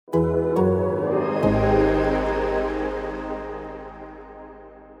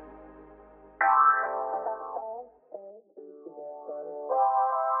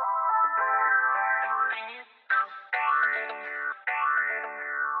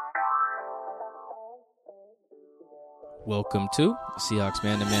Welcome to Seahawks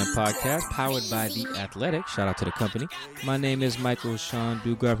Man to Man podcast, powered by The Athletic. Shout out to the company. My name is Michael Sean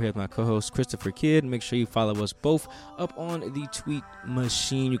Dugar. I'm here with my co-host Christopher Kidd. Make sure you follow us both up on the tweet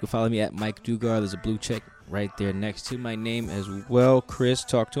machine. You can follow me at Mike Dugar. There's a blue check right there next to my name as well. Chris,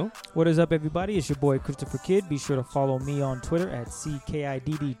 talk to him. What is up, everybody? It's your boy Christopher Kidd. Be sure to follow me on Twitter at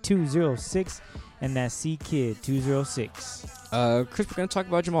CKIDD206, and that's CKid206. Chris, we're going to talk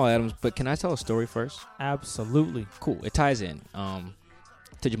about Jamal Adams, but can I tell a story first? Absolutely. Cool. It ties in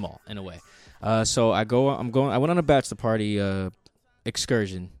to Jamal in a way. So I went on a bachelor party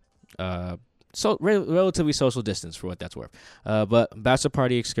excursion. Relatively social distance for what that's worth. But bachelor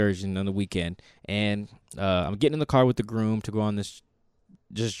party excursion on the weekend, and I'm getting in the car with the groom to go on this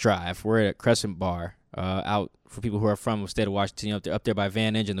just drive. We're at Crescent Bar, out for people who are from the state of Washington, up there by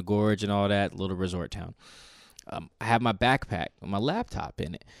Van Inge and the Gorge and all that little resort town. I have my backpack with my laptop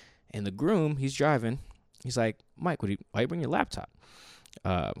in it, and the groom, he's driving. He's like, Mike, why you bring your laptop?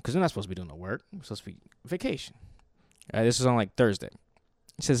 Because we're not supposed to be doing the work. We're supposed to be vacation. This is on like Thursday.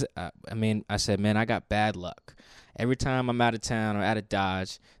 He says, I said, man, I got bad luck. Every time I'm out of town or out of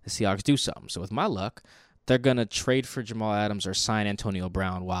Dodge, the Seahawks do something. So with my luck, they're going to trade for Jamal Adams or sign Antonio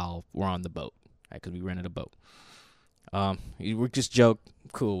Brown while we're on the boat, right? Because we rented a boat. We just joke.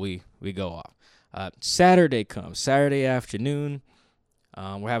 Cool, we go off. Saturday comes, Saturday afternoon.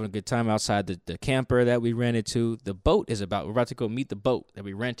 We're having a good time outside the camper that we rented to. We're about to go meet the boat that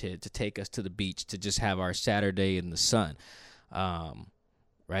we rented to take us to the beach to just have our Saturday in the sun.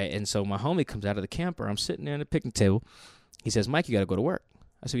 Right? And so my homie comes out of the camper. I'm sitting there at the picnic table. He says, Mike, you got to go to work.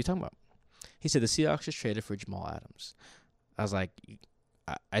 I said, what are you talking about? He said, the Seahawks just traded for Jamal Adams. I was like,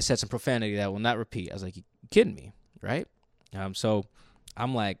 I said some profanity that I will not repeat. I was like, you kidding me, right? So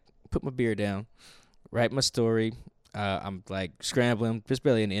I'm like, put my beer down, write my story. I'm like scrambling. There's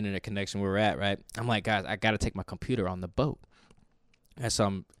barely an internet connection where we're at, right? I'm like, guys, I got to take my computer on the boat. And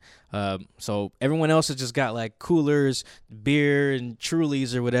so everyone else has just got like coolers, beer, and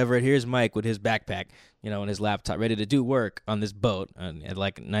Trulies or whatever. And here's Mike with his backpack, and his laptop, ready to do work on this boat at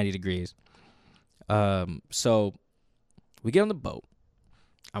like 90 degrees. So we get on the boat.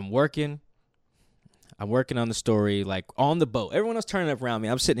 I'm working on the story, like on the boat. Everyone else turning up around me.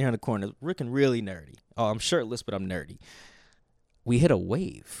 I'm sitting here in the corner, looking really nerdy. Oh, I'm shirtless, but I'm nerdy. We hit a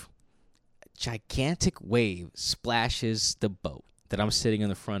wave. A gigantic wave splashes the boat that I'm sitting in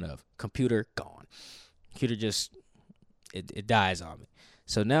the front of. Computer gone. Computer just, it dies on me.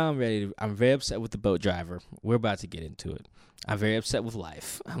 So now I'm very upset with the boat driver. We're about to get into it. I'm very upset with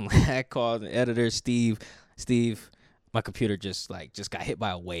life. I called the editor, Steve, my computer just got hit by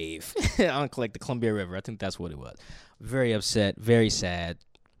a wave on like the Columbia River. I think that's what it was. Very upset, very sad.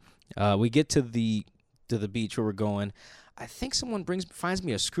 We get to the beach where we're going. I think someone finds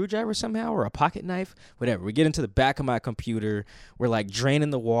me a screwdriver somehow or a pocket knife, whatever. We get into the back of my computer. We're like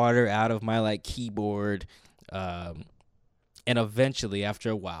draining the water out of my like keyboard. And eventually, after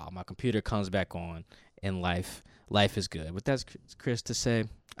a while, my computer comes back on and life is good. But that's Chris to say,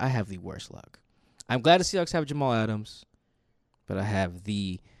 I have the worst luck. I'm glad the Seahawks have Jamal Adams, but I have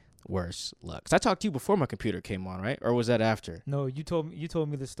the worst luck. 'Cause I talked to you before my computer came on, right? Or was that after? No, you told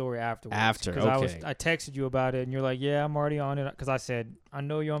me the story afterwards. After, okay. I texted you about it, and you're like, yeah, I'm already on it. Because I said, I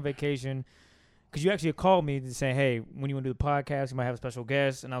know you're on vacation. Because you actually called me to say, hey, when you want to do the podcast, you might have a special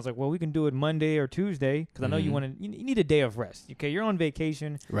guest. And I was like, well, we can do it Monday or Tuesday. Because I know you need a day of rest. Okay, you're on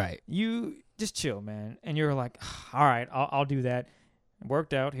vacation. Right. You just chill, man. And you're like, all right, I'll do that.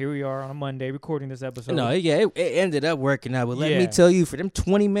 Worked out. Here we are on a Monday recording this episode. No, yeah, it ended up working out. But let me tell you, for them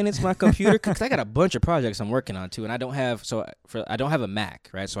 20 minutes, my computer, because I got a bunch of projects I'm working on too, and I don't have a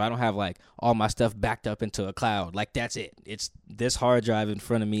Mac, right? So I don't have like all my stuff backed up into a cloud. Like that's it. It's this hard drive in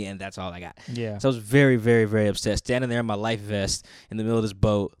front of me, and that's all I got. Yeah. So I was very, very, very upset, standing there in my life vest in the middle of this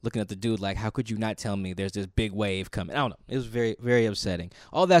boat, looking at the dude like, how could you not tell me there's this big wave coming? I don't know. It was very, very upsetting.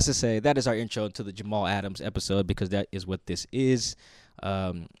 All that's to say, that is our intro to the Jamal Adams episode because that is what this is.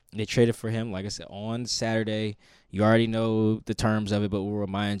 They traded for him, like I said, on Saturday. You already know the terms of it, but we'll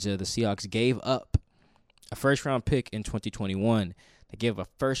remind you, the Seahawks gave up a first-round pick in 2021. They gave up a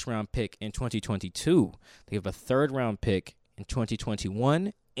first-round pick in 2022. They gave up a third-round pick in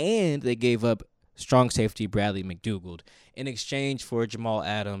 2021, and they gave up strong safety Bradley McDougald in exchange for Jamal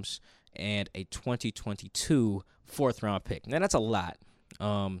Adams and a 2022 fourth-round pick. Now, that's a lot.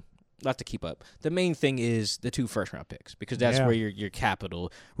 Lot to keep up. The main thing is the 2 first-round picks because that's where your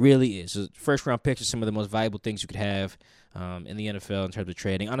capital really is. So first-round picks are some of the most valuable things you could have in the NFL in terms of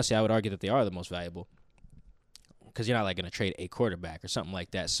trading. Honestly, I would argue that they are the most valuable because you're not like going to trade a quarterback or something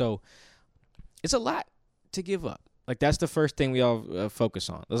like that. So it's a lot to give up. Like, that's the first thing we all focus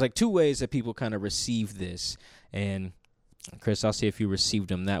on. There's like 2 ways that people kind of receive this, and Chris, I'll see if you received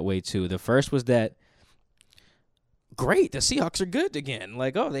them that way too. The first was that, great, the Seahawks are good again.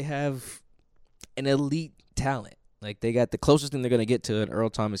 Like, oh, they have an elite talent. Like, they got the closest thing they're going to get to an Earl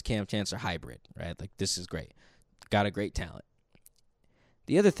Thomas, Cam Chancellor hybrid, right? Like, this is great. Got a great talent.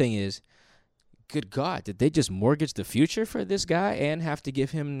 The other thing is, good God, did they just mortgage the future for this guy and have to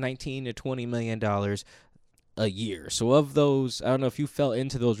give him $19 to $20 million a year? So of those, I don't know if you fell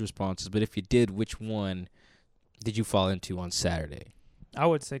into those responses, but if you did, which one did you fall into on Saturday? I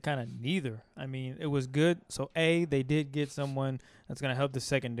would say kind of neither. I mean, it was good. So, A, they did get someone that's going to help the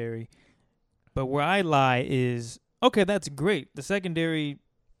secondary. But where I lie is, okay, that's great. The secondary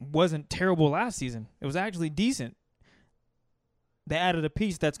wasn't terrible last season. It was actually decent. They added a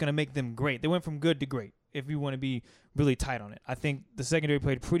piece that's going to make them great. They went from good to great, if you want to be really tight on it. I think the secondary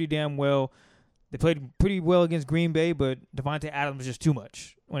played pretty damn well. They played pretty well against Green Bay, but Devontae Adams was just too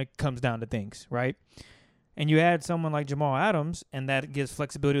much when it comes down to things, right? And you add someone like Jamal Adams, and that gives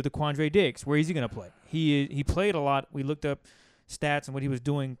flexibility to Quandre Diggs. Where is he going to play? He played a lot. We looked up stats and what he was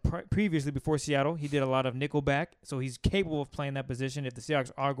doing previously before Seattle. He did a lot of nickel back, so he's capable of playing that position if the Seahawks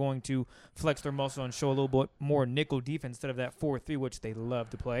are going to flex their muscle and show a little bit more nickel defense instead of that 4-3, which they love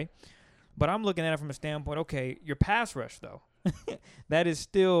to play. But I'm looking at it from a standpoint, okay, your pass rush, though, that is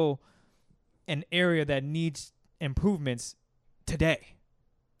still an area that needs improvements today,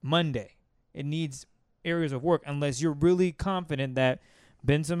 Monday. It needs areas of work unless you're really confident that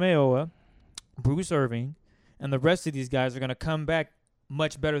Ben Semeoa, Bruce Irving, and the rest of these guys are going to come back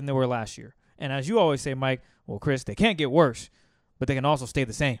much better than they were last year. And as you always say, Mike, well, Chris, they can't get worse, but they can also stay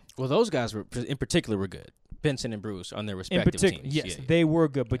the same. Well, those guys in particular were good. Benson and Bruce on their respective teams. Yes, they were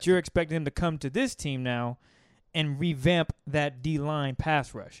good. But you're expecting them to come to this team now and revamp that D-line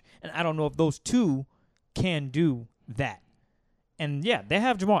pass rush. And I don't know if those two can do that. And, yeah, they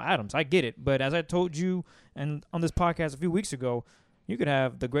have Jamal Adams. I get it. But as I told you and on this podcast a few weeks ago, you could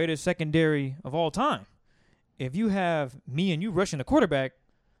have the greatest secondary of all time. If you have me and you rushing the quarterback,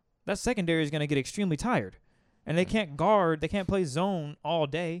 that secondary is going to get extremely tired. And they can't guard. They can't play zone all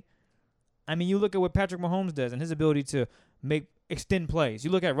day. I mean, you look at what Patrick Mahomes does and his ability to extend plays.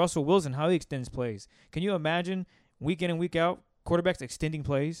 You look at Russell Wilson, how he extends plays. Can you imagine week in and week out quarterbacks extending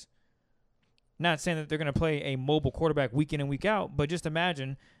plays? Not saying that they're going to play a mobile quarterback week in and week out, but just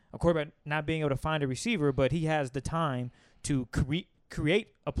imagine a quarterback not being able to find a receiver, but he has the time to create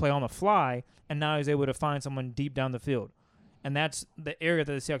a play on the fly, and now he's able to find someone deep down the field. And that's the area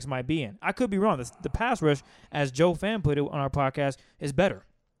that the Seahawks might be in. I could be wrong. The pass rush, as Joe Fan put it on our podcast, is better.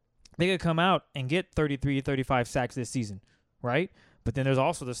 They could come out and get 33, 35 sacks this season, right? But then there's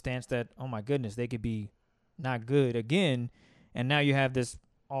also the stance that, oh, my goodness, they could be not good again. And now you have this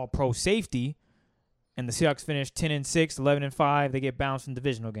all-pro safety, and the Seahawks finish 10-6, 11-5. They get bounced in the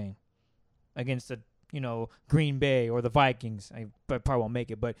divisional game against the Green Bay or the Vikings. I probably won't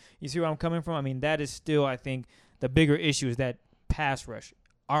make it, but you see where I'm coming from? I mean, that is still, I think, the bigger issue is that pass rush.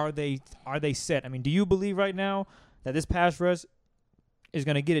 Are they set? I mean, do you believe right now that this pass rush is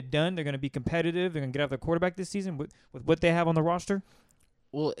going to get it done? They're going to be competitive. They're going to get out their quarterback this season with what they have on the roster?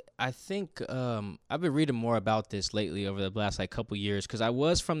 Well, I think I've been reading more about this lately over the last couple years because I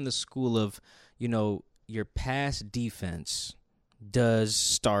was from the school of, your pass defense does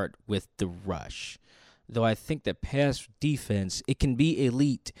start with the rush. Though I think that pass defense, it can be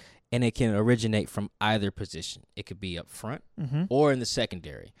elite and it can originate from either position. It could be up front or in the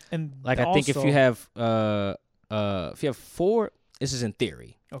secondary. And I think if you have four, this is in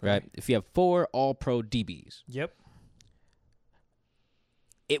theory, right? If you have 4 all-pro DBs, yep,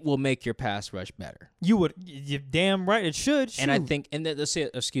 it will make your pass rush better. You're damn right it should. Shoot. And I think, let's say,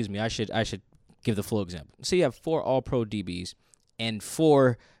 excuse me, I should give the full example. So you have 4 all-pro DBs and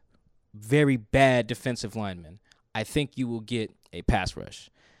 4 very bad defensive linemen. I think you will get a pass rush.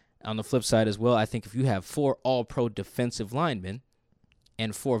 On the flip side as well, I think if you have 4 all-pro defensive linemen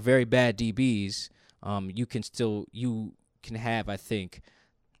and 4 very bad DBs, you can have, I think,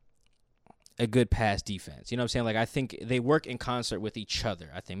 a good pass defense. You know what I'm saying? I think they work in concert with each other.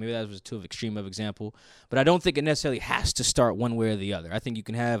 I think maybe that was too extreme of example, but I don't think it necessarily has to start one way or the other. I think you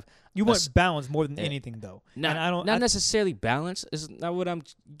can have want balance more than anything, though. Not necessarily balance is not what I'm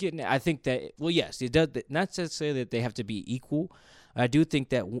getting at. I think that yes, it does. Not necessarily that they have to be equal. I do think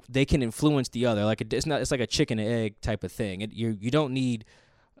that they can influence the other. It's like a chicken and egg type of thing. You don't need.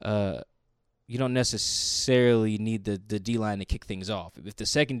 You don't necessarily need the D-line to kick things off. If the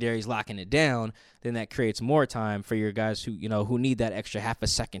secondary is locking it down, then that creates more time for your guys who need that extra half a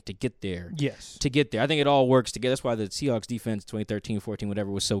second to get there. Yes. To get there. I think it all works together. That's why the Seahawks defense 2013, 14,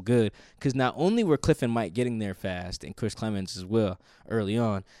 whatever, was so good. Because not only were Cliff and Mike getting there fast, and Chris Clemens as well early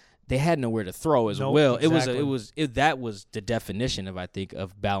on, they had nowhere to throw as Nope, well. exactly. That was the definition of, I think,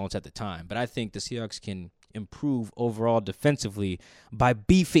 of balance at the time. But I think the Seahawks can improve overall defensively by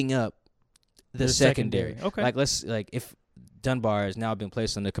beefing up the secondary. Okay. Like if Dunbar has now been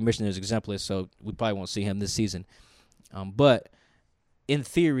placed on the commissioner's exempt list, so we probably won't see him this season. But in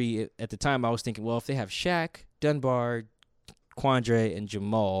theory, at the time, I was thinking, well, if they have Shaq, Dunbar, Quandre, and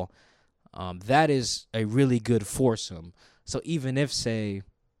Jamal, that is a really good foursome. So even if, say,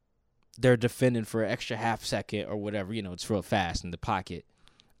 they're defending for an extra half second or whatever, it's real fast in the pocket,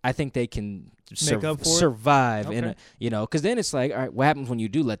 I think they can Make up for it? survive Okay. because then it's like, all right, what happens when you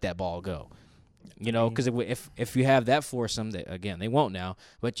do let that ball go? Because if you have that foursome, they won't now,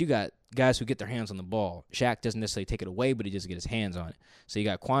 but you got guys who get their hands on the ball. Shaq doesn't necessarily take it away, but he just gets his hands on it. So you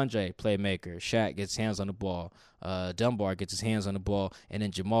got Quandre, playmaker. Shaq gets his hands on the ball. Dunbar gets his hands on the ball, and then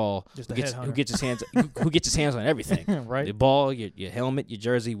Jamal, Just who a gets headhunter. his hands who gets his hands on everything. Right. The ball, your helmet, your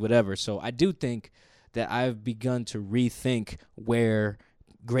jersey, whatever. So I do think that I've begun to rethink where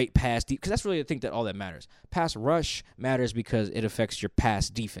great pass because that's really, I think, that all that matters. Pass rush matters because it affects your pass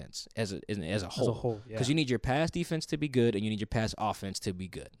defense as a whole. Yeah. Because you need your pass defense to be good and you need your pass offense to be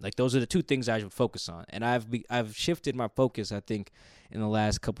good. Like those are the two things I would focus on. And I've shifted my focus, I think, in the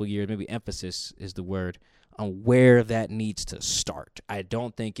last couple of years. Maybe emphasis is the word, on where that needs to start. I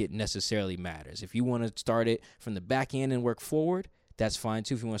don't think it necessarily matters. If you want to start it from the back end and work forward, that's fine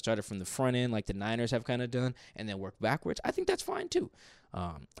too. If you want to start it from the front end, like the Niners have kind of done, and then work backwards, I think that's fine too.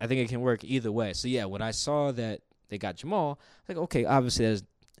 I think it can work either way. So yeah, when I saw that they got Jamal, I was like, okay, obviously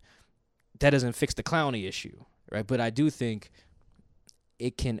that doesn't fix the Clowney issue, right? But I do think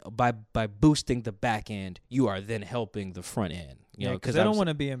it can, by boosting the back end, you are then helping the front end. Because they don't want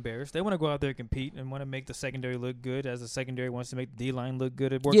to be embarrassed. They want to go out there and compete and want to make the secondary look good, as the secondary wants to make the D-line look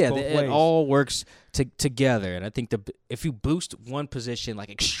good. It works both ways. It all works together. And I think if you boost one position like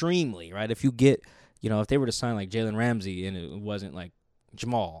extremely, right? If you get, if they were to sign like Jalen Ramsey and it wasn't like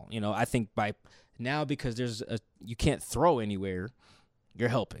Jamal, I think by now, because you can't throw anywhere, you're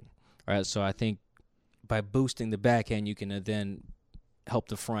helping, right? So I think by boosting the back end, you can then help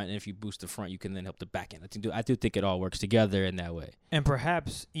the front, and if you boost the front, you can then help the back end. I do think it all works together in that way. And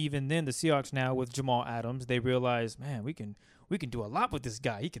perhaps even then, the Seahawks now with Jamal Adams, they realize, man, we can do a lot with this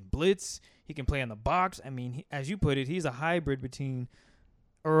guy. He can blitz, he can play in the box. I mean, as you put it, he's a hybrid between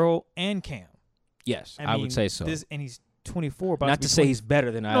Earl and Cam. Yes, I would say so. And he's 24. Not to say he's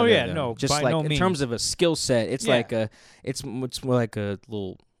better than either. Yeah, of them. no, just by like no in means. terms of a skill set, it's it's more like a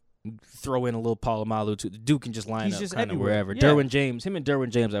little. Throw in a little Polamalu too. The dude can just line up kind of wherever. Yeah. Him and Derwin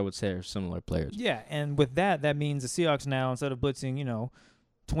James, I would say, are similar players. Yeah, and with that means the Seahawks now, instead of blitzing,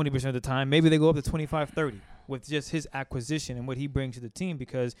 20% of the time, maybe they go up to 25-30 with just his acquisition and what he brings to the team,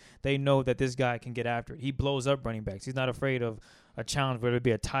 because they know that this guy can get after it. He blows up running backs. He's not afraid of a challenge, whether it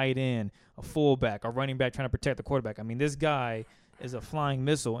be a tight end, a fullback, a running back trying to protect the quarterback. I mean, this guy is a flying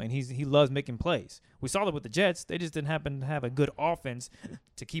missile, and he loves making plays. We saw that with the Jets. They just didn't happen to have a good offense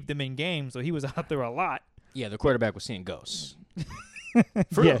to keep them in games, so he was out there a lot. Yeah, the quarterback was seeing ghosts.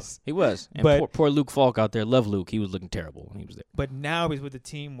 Yes. He was. And poor Luke Falk out there. Love Luke. He was looking terrible when he was there. But now he's with a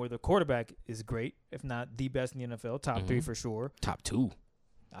team where the quarterback is great, if not the best in the NFL, top 3 for sure. Top 2.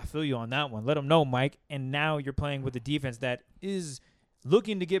 I feel you on that one. Let them know, Mike. And now you're playing with a defense that is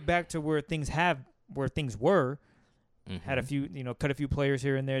looking to get back to where things were. Had a few, cut a few players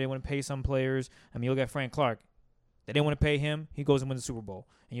here and there. They want to pay some players. I mean, you look at Frank Clark. They didn't want to pay him. He goes and wins the Super Bowl.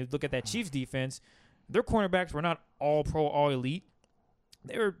 And you look at that Chiefs defense. Their cornerbacks were not all pro, all elite.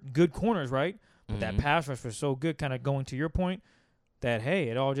 They were good corners, right? But that pass rush was so good, kind of going to your point, that, hey,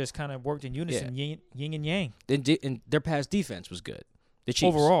 it all just kind of worked in unison, yin and yang. And their pass defense was good. The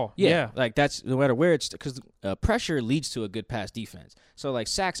Chiefs. Overall, yeah. Like, that's no matter where it's – because pressure leads to a good pass defense. So, like,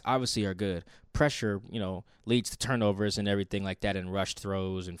 sacks obviously are good. Pressure, leads to turnovers and everything like that, and rush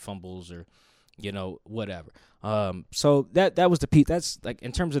throws and fumbles or, whatever. So that was the piece. That's, like,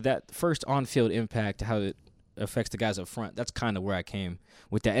 in terms of that first on-field impact, how it affects the guys up front, that's kind of where I came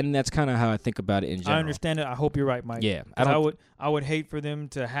with that. And that's kind of how I think about it in general. I understand it. I hope you're right, Mike. Yeah. I would hate for them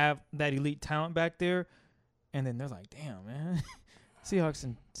to have that elite talent back there, and then they're like, damn, man. Seahawks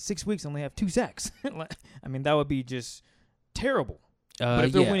in 6 weeks only have 2 sacks. I mean, that would be just terrible. But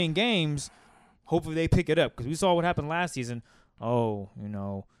if they're winning games, hopefully they pick it up, because we saw what happened last season.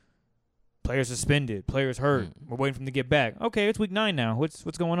 Players suspended, players hurt. We're waiting for them to get back. Okay, it's week 9 now. What's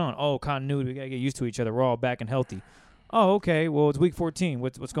going on? Oh, continuity. We got to get used to each other. We're all back and healthy. Oh, okay. Well, it's week 14.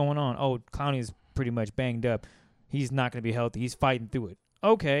 What's going on? Oh, Clowney's pretty much banged up. He's not going to be healthy. He's fighting through it.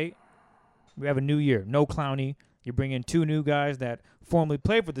 Okay. We have a new year. No Clowney. You bring in 2 new guys that formerly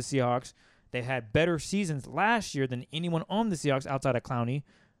played for the Seahawks. They had better seasons last year than anyone on the Seahawks outside of Clowney.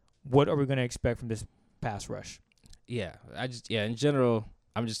 what are we going to expect from this pass rush? Yeah, in general,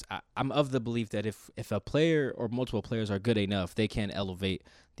 I'm of the belief that if a player or multiple players are good enough, they can elevate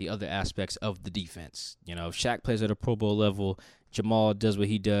the other aspects of the defense. You know, if Shaq plays at a Pro Bowl level, Jamal does what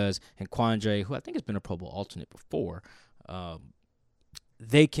he does, and Quandre, who I think has been a Pro Bowl alternate before,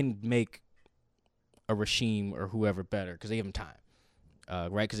 they can make a Rasheem or whoever better because they give them time,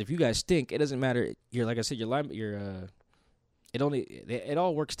 right? Because if you guys stink, it doesn't matter. You're like I said, it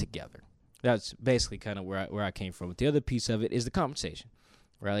all works together. That's basically kind of where I came from. But the other piece of it is the compensation,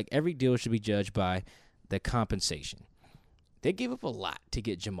 right? Like every deal should be judged by the compensation. They gave up a lot to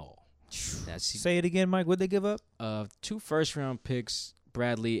get Jamal. Say it again, Mike. What'd they give up? 2 first-round picks,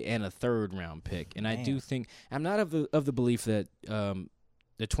 Bradley, and a 3rd-round pick. And I do think I'm not of the belief that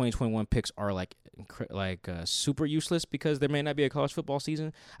the 2021 picks are like super useless because there may not be a college football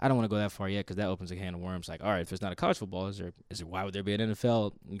season. I don't want to go that far yet because that opens a can of worms. Like, all right, if it's not a college football, is it? Why would there be an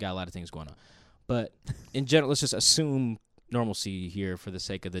NFL? You got a lot of things going on. But in general, let's just assume normalcy here for the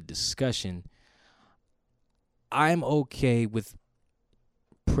sake of the discussion. I'm okay with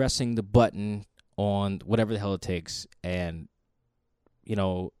pressing the button on whatever the hell it takes and,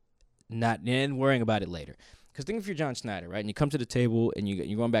 not worrying about it later. Because think if you're John Schneider, right, and you come to the table and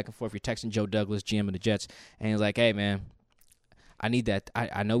you're going back and forth, you're texting Joe Douglas, GM of the Jets, and he's like, hey, man, I need that.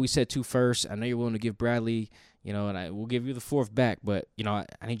 I know we said 2 first. I know you're willing to give Bradley, and we'll give you the 4th back, but, I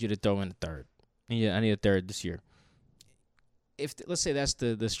need you to throw in the 3rd. I need a 3rd this year. Let's say that's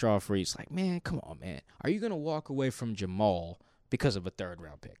the straw for you. It's like, man, come on, man. Are you going to walk away from Jamal because of a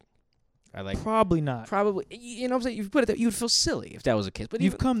 3rd-round pick? Probably not. Probably. You know what I'm saying? If you put it there, you would feel silly if that was the case. But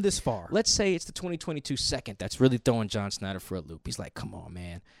you've come this far. Let's say it's the 2022 second that's really throwing John Schneider for a loop. He's like, come on,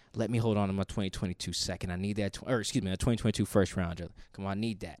 man. Let me hold on to my 2022 second. I need that. A 2022 first rounder. Come on, I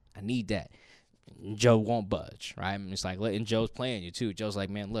need that. And Joe won't budge, right? And it's like, and Joe's playing you, too. Joe's like,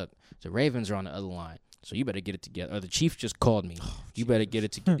 man, look, the Ravens are on the other line. So you better get it together. Or the Chief just called me. You better get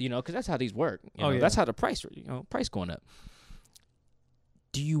it together, because that's how these work. That's how the price going up.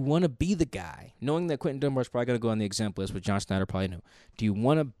 Do you want to be the guy, knowing that Quentin Dunbar's probably going to go on the exempt list, which John Schneider probably knew? Do you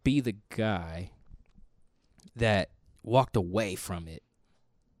want to be the guy that walked away from it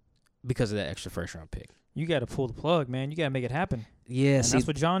because of that extra first-round pick? You got to pull the plug, man. You got to make it happen. Yeah, and that's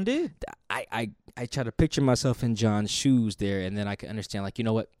what John did. I try to picture myself in John's shoes there, and then I can understand, like, you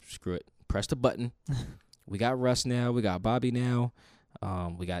know what? Screw it. Press the button. We got Russ now. We got Bobby now.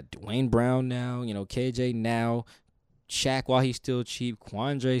 We got Dwayne Brown now. KJ now. Shaq while he's still cheap.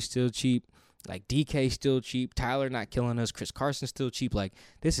 Quandre still cheap. Like, DK still cheap. Tyler not killing us. Chris Carson still cheap. Like,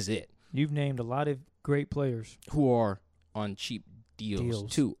 this is it. You've named a lot of great players who are on cheap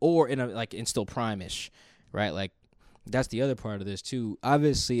deals. Too, or in still prime-ish, right? Like, that's the other part of this too.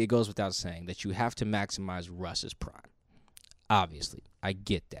 Obviously, it goes without saying that you have to maximize Russ's prime. Obviously, I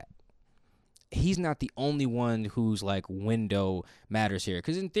get that. He's not the only one whose like window matters here,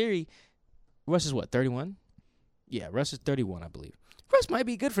 because in theory, Russ is what, 31? Yeah, Russ is 31, I believe. Russ might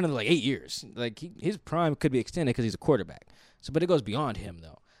be good for another 8 years. Like his prime could be extended because he's a quarterback. So, but it goes beyond him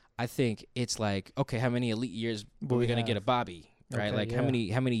though. I think it's like, okay, how many elite years are we gonna get a Bobby? Right, okay,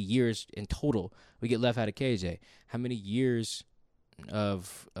 how many years in total we get left out of KJ? How many years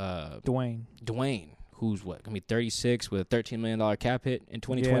of Dwayne, who's what? Gonna be 36 with a $13 million cap hit in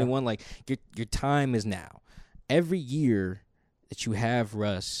 2021. Yeah. Like your time is now. Every year that you have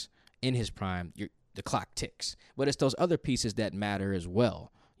Russ in his prime, the clock ticks. But it's those other pieces that matter as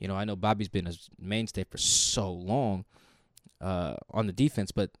well. I know Bobby's been a mainstay for so long on the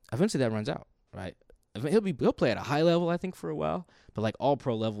defense, but eventually that runs out, right? He'll play at a high level, I think, for a while, but like all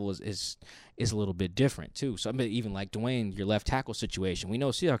pro level is a little bit different too. So I mean, even like Dwayne, your left tackle situation, we know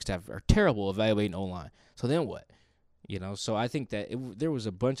Seahawks staff are terrible evaluating O-line. So then what? So I think that there was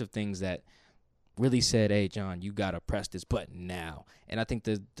a bunch of things that really said, "Hey, John, you gotta press this button now." And I think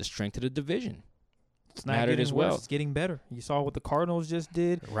the strength of the division mattered as well. It's getting better. You saw what the Cardinals just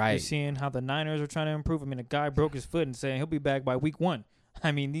did. Right. You're seeing how the Niners are trying to improve. I mean, a guy broke his foot and saying he'll be back by week 1.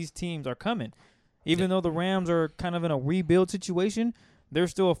 I mean, these teams are coming. Even though the Rams are kind of in a rebuild situation, they're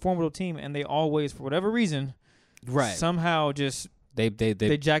still a formidable team, and they always, for whatever reason, somehow just they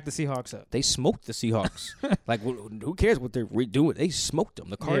jacked the Seahawks up. They smoked the Seahawks. Like, who cares what they're doing? They smoked them.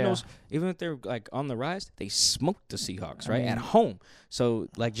 The Cardinals, even if they're like on the rise, they smoked the Seahawks at home. So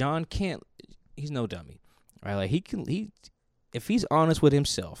like John can't. He's no dummy, right? Like if he's honest with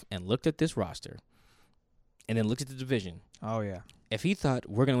himself and looked at this roster, and then looked at the division. Oh yeah. If he thought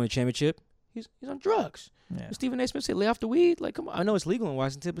we're gonna win a championship. He's on drugs. Yeah. Stephen A. Smith said, lay off the weed. Like, come on. I know it's legal in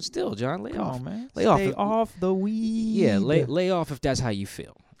Washington, but still, John, lay off. On, man. Lay Stay off the weed. Yeah, lay off if that's how you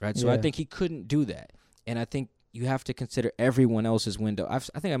feel, right? So I think he couldn't do that. And I think you have to consider everyone else's window. I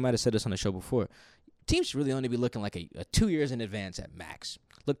think I might have said this on the show before. Teams should really only be looking like a 2 years in advance at max.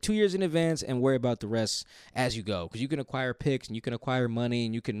 Look 2 years in advance and worry about the rest as you go, because you can acquire picks and you can acquire money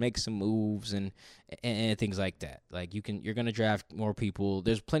and you can make some moves and things like that. Like you're gonna draft more people.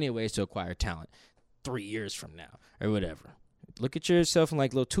 There's plenty of ways to acquire talent 3 years from now or whatever. Look at yourself in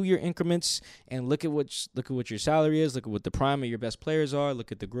like little 2 year increments and look at what your salary is. Look at what the prime of your best players are.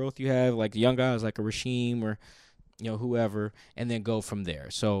 Look at the growth you have, like the young guys like a Rasheem or whoever, and then go from there.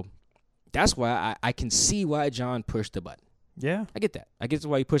 So that's why I can see why John pushed the button. Yeah. I get that. I get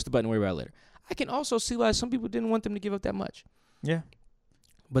why you pushed the button, worry about it later. I can also see why some people didn't want them to give up that much. Yeah.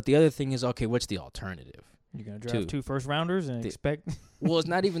 But the other thing is, okay, what's the alternative? You're going to draft 2 first-rounders and expect... Well, it's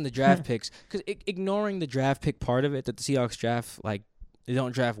not even the draft picks. Because ignoring the draft pick part of it, that the Seahawks draft, like, they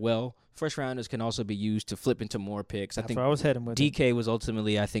don't draft well, first-rounders can also be used to flip into more picks. That's where I was heading with DK was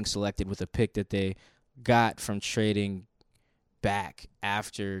ultimately, I think, selected with a pick that they got from trading back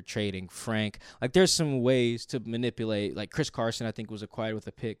after trading Frank. Like, there's some ways to manipulate. Like, Chris Carson, I think, was acquired with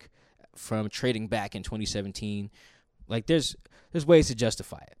a pick from trading back in 2017. Like, there's ways to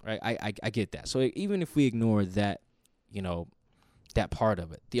justify it, right? I get that. So even if we ignore that, that part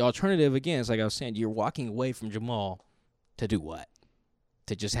of it, the alternative, again, is like I was saying, you're walking away from Jamal to do what?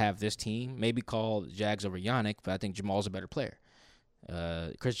 To just have this team? Maybe call Jags over Yannick, but I think Jamal's a better player.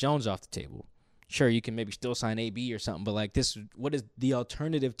 Chris Jones off the table. Sure, you can maybe still sign AB or something, but like this, what is the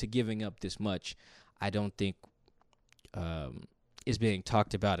alternative to giving up this much? I don't think is being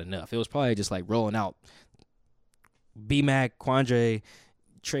talked about enough. It was probably just like rolling out B-Mac, Quandre,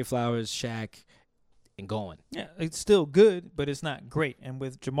 Trey Flowers, Shaq, and going. Yeah, it's still good, but it's not great. And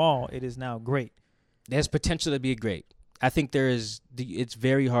with Jamal, it is now great. There's potential to be great. I think it's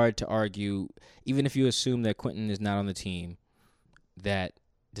very hard to argue, even if you assume that Quentin is not on the team, that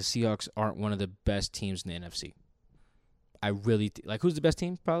the Seahawks aren't one of the best teams in the NFC. I really who's the best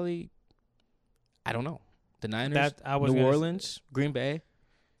team? Probably, I don't know. The Niners, New Orleans, Green Bay.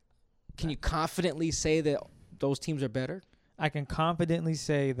 Can you confidently say that those teams are better? I can confidently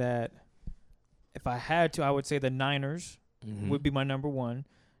say that if I had to, I would say the Niners would be my number 1.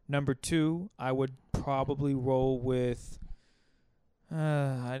 Number 2, I would probably roll with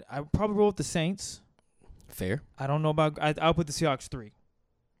I would probably roll with the Saints. Fair. I don't know about I'll put the Seahawks 3.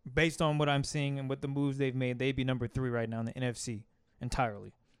 Based on what I'm seeing and what the moves they've made, they'd be number 3 right now in the NFC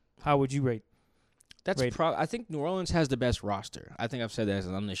entirely. How would you rate? I think New Orleans has the best roster. I think I've said that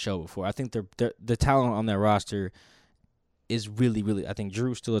on the show before. I think the talent on their roster is really, really. I think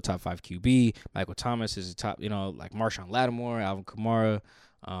Drew's still a top 5 QB. Michael Thomas is a top. Like Marshawn Lattimore, Alvin Kamara,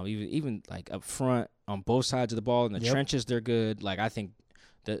 even like up front on both sides of the ball in the trenches, they're good. Like I think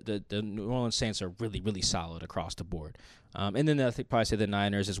the New Orleans Saints are really, really solid across the board. And then I think probably say the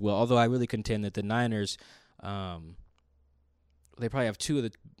Niners as well. Although I really contend that the Niners, they probably have 2 of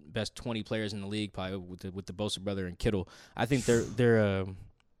the best 20 players in the league, probably with the Bosa brother and Kittle. I think their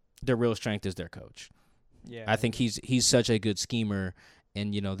real strength is their coach. Yeah, I think he's such a good schemer,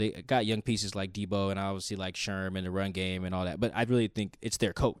 and they got young pieces like Debo and obviously like Sherm in the run game and all that. But I really think it's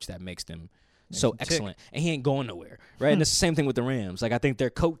their coach that makes them so excellent, and he ain't going nowhere, right? And it's the same thing with the Rams. Like I think their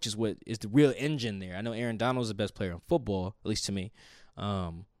coach is what is the real engine there. I know Aaron Donald's the best player in football, at least to me,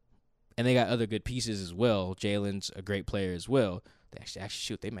 and they got other good pieces as well. Jalen's a great player as well. They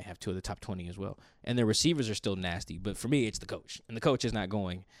actually they might have 2 of the top 20 as well, and their receivers are still nasty. But for me, it's the coach, and the coach is not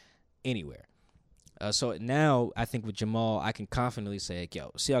going anywhere. So now I think with Jamal, I can confidently say,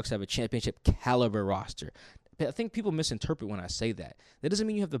 Seahawks have a championship caliber roster. But I think people misinterpret when I say that. That doesn't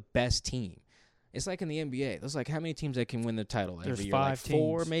mean you have the best team. It's like in the NBA. There's like how many teams that can win the title every There's year? 5 like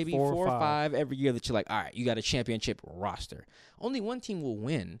 4, teams. maybe 4 or 5 every year that you're like, all right, you got a championship roster. Only one team will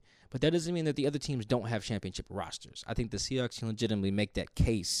win, but that doesn't mean that the other teams don't have championship rosters. I think the Seahawks can legitimately make that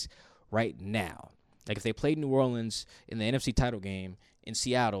case right now. Like if they played New Orleans in the NFC title game in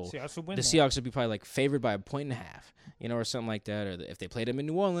Seattle, Seahawks would be probably like favored by 1.5, or something like that. Or if they played them in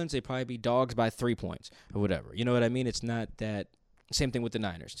New Orleans, they'd probably be dogs by 3 points or whatever. You know what I mean? It's not that. Same thing with the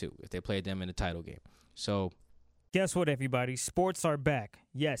Niners too. If they played them in the title game. So, guess what, everybody? Sports are back.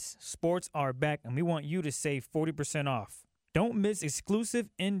 Yes, sports are back, and we want you to save 40% off. Don't miss exclusive,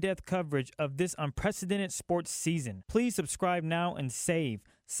 in-depth coverage of this unprecedented sports season. Please subscribe now and save.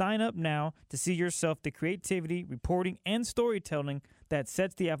 Sign up now to see yourself the creativity, reporting, and storytelling that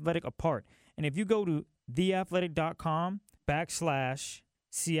sets The Athletic apart. And if you go to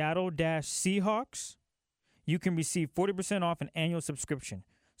theathletic.com/Seattle-Seahawks, you can receive 40% off an annual subscription.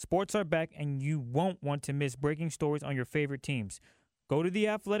 Sports are back, and you won't want to miss breaking stories on your favorite teams. Go to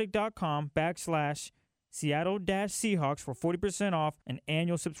theathletic.com/Seattle-Seahawks for 40% off an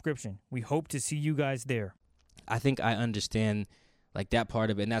annual subscription. We hope to see you guys there. I think I understand like that part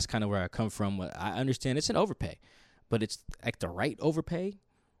of it, and that's kind of where I come from. I understand it's an overpay, but it's like the right overpay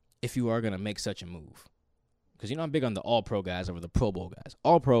if you are gonna make such a move. Because I'm big on the All-Pro guys over the Pro Bowl guys.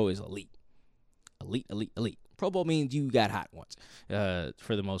 All-Pro is elite. Elite. Pro Bowl means you got hot once,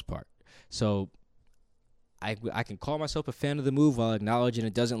 for the most part. So I can call myself a fan of the move while acknowledging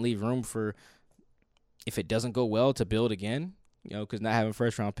it doesn't leave room for, if it doesn't go well, to build again. Because not having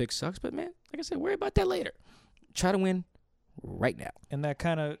first-round picks sucks. But, man, like I said, worry about that later. Try to win right now. And that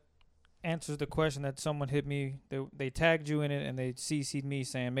kind of answers the question that someone hit me. They tagged you in it, and they CC'd me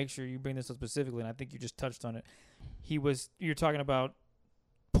saying, make sure you bring this up specifically, and I think you just touched on it. You're talking about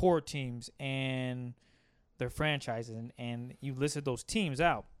poor teams and their franchises, and you listed those teams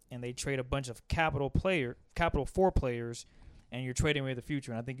out, and they trade a bunch of capital for players, and you're trading away the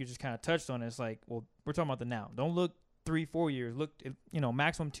future. And I think you just kind of touched on it. It's like, well, we're talking about the now. Don't look 3-4 years. Look,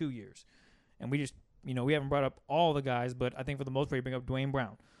 maximum 2 years. And we just, we haven't brought up all the guys, but I think for the most part, you bring up Dwayne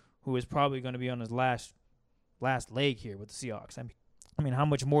Brown, who is probably going to be on his last leg here with the Seahawks. I mean, how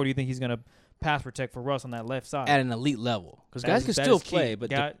much more do you think he's going to pass protect for Russ on that left side? At an elite level. Because guys can still play, but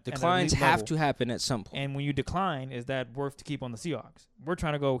declines have to happen at some point. And when you decline, is that worth to keep on the Seahawks? We're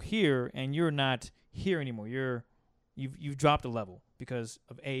trying to go here, and you're not here anymore. You've dropped a level because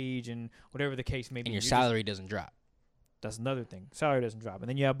of age and whatever the case may be. And your salary doesn't drop. That's another thing. Salary doesn't drop. And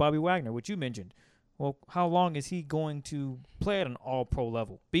then you have Bobby Wagner, which you mentioned. Well, how long is he going to play at an all-pro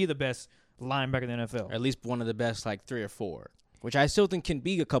level? Be the best linebacker in the NFL. Or at least one of the best, like 3 or 4. Which I still think can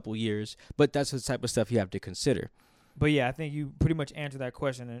be a couple years, but that's the type of stuff you have to consider. But, yeah, I think you pretty much answered that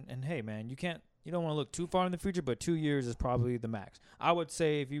question. And hey, man, you don't want to look too far in the future, but 2 years is probably the max. I would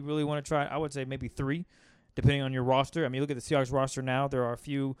say if you really want to try, I would say maybe 3, depending on your roster. I mean, look at the Seahawks roster now. There are a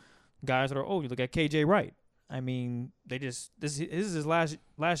few guys that are, you look at KJ Wright. I mean, this is his last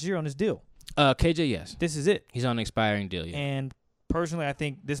year on his deal. KJ, yes. This is it. He's on an expiring deal, yeah. And personally, I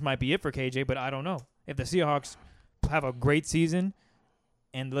think this might be it for KJ, but I don't know. If the Seahawks have a great season,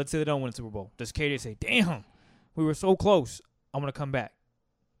 and let's say they don't win the Super Bowl, does KJ say, damn, we were so close, I'm going to come back?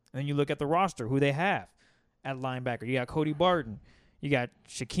 And then you look at the roster, who they have at linebacker. You got Cody Barton. You got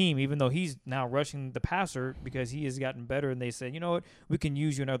Shaquem, even though he's now rushing the passer because he has gotten better, and they said, you know what, we can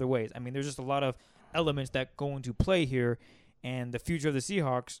use you in other ways. I mean, there's just a lot of elements that go into play here, and the future of the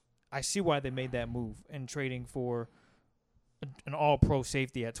Seahawks, I see why they made that move in trading for an all-pro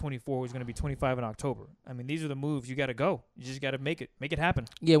safety at 24 who's going to be 25 in October. I mean, these are the moves. You got to go. You just got to make it happen.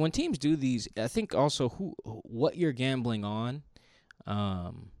 Yeah, when teams do these, I think also what you're gambling on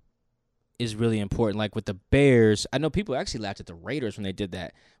is really important. Like with the Bears, I know people actually laughed at the Raiders when they did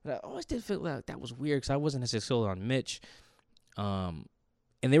that. But I always did feel like that was weird because I wasn't necessarily sold on Mitch. And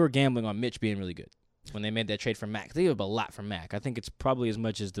they were gambling on Mitch being really good when they made that trade for Mac. They gave up a lot for Mac. I think it's probably as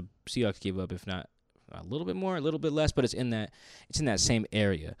much as the Seahawks gave up, if not a little bit more, a little bit less, but it's in that same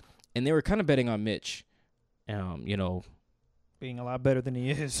area. And they were kind of betting on Mitch, being a lot better than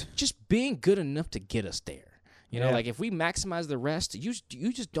he is. Just being good enough to get us there. Like if we maximize the rest, you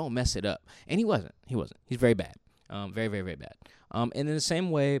just don't mess it up. And he wasn't. He's very bad. Very, very, very bad. And in the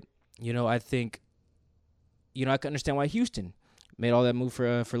same way, I think, I can understand why Houston made all that move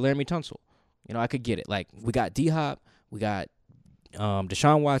for Laramie Tunsil. I could get it. Like, we got D-Hop. We got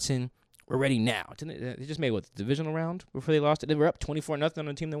Deshaun Watson. We're ready now. They just made, the divisional round before they lost it? They were up 24-0 on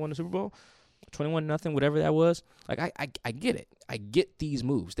a team that won the Super Bowl. 21-0, whatever that was. Like, I get it. I get these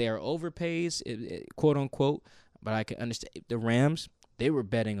moves. They are overpays, quote unquote, but I can understand. The Rams, they were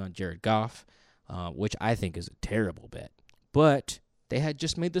betting on Jared Goff, which I think is a terrible bet. But they had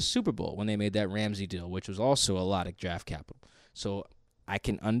just made the Super Bowl when they made that Ramsey deal, which was also a lot of draft capital. So I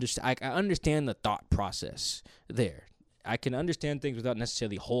can understand. I understand the thought process there. I can understand things without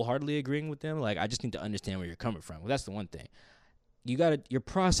necessarily wholeheartedly agreeing with them. Like, I just need to understand where you're coming from. Well, that's the one thing. Your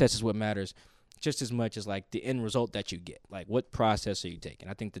process is what matters just as much as, like, the end result that you get. Like, what process are you taking?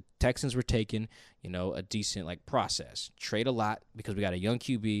 I think the Texans were taking, a decent, like, process. Trade a lot because we got a young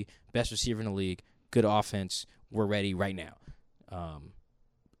QB, best receiver in the league, good offense. We're ready right now.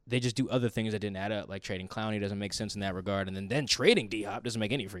 They just do other things that didn't add up, like trading Clowney doesn't make sense in that regard, and then trading D-Hop doesn't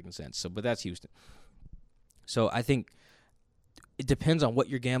make any freaking sense. But that's Houston. So I think it depends on what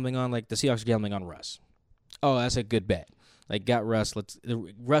you're gambling on. Like the Seahawks are gambling on Russ. Oh, that's a good bet. Like got Russ.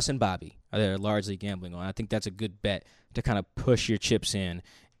 Russ and Bobby are largely gambling on. I think that's a good bet to kind of push your chips in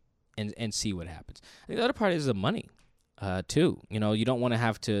and see what happens. I think the other part is the money, too. You don't want to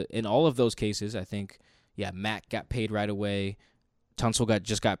have to. In all of those cases, I think, Mac got paid right away. Tunsil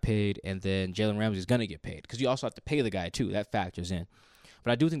just got paid, and then Jalen Ramsey is going to get paid because you also have to pay the guy, too. That factors in.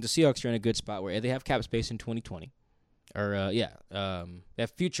 But I do think the Seahawks are in a good spot where they have cap space in 2020. Or, they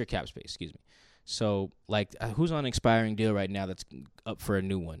have future cap space, excuse me. So, like, who's on an expiring deal right now that's up for a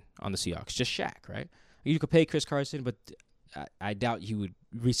new one on the Seahawks? Just Shaq, right? You could pay Chris Carson, but I doubt he would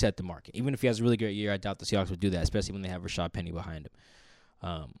reset the market. Even if he has a really great year, I doubt the Seahawks would do that, especially when they have Rashad Penny behind him.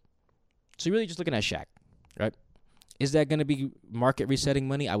 So you're really just looking at Shaq, right? Is that going to be market resetting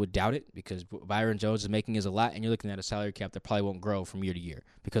money? I would doubt it because Byron Jones is making a lot, and you're looking at a salary cap that probably won't grow from year to year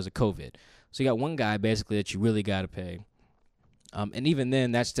because of COVID. So you got one guy basically that you really got to pay. And even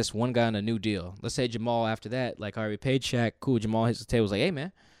then, that's just one guy on a new deal. Let's say Jamal after that, like, all right, we paid Shaq. Cool. Jamal hits the table. Was like, hey,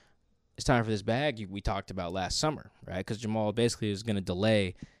 man, it's time for this bag we talked about last summer, right? Because Jamal basically is going to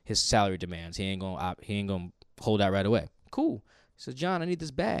delay his salary demands. He ain't going to hold out right away. Cool. He says, John, I need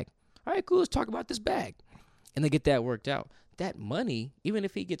this bag. All right, cool. Let's talk about this bag. And they get that worked out. That money, even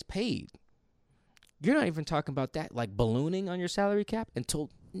if he gets paid, you're not even talking about that, like, ballooning on your salary cap until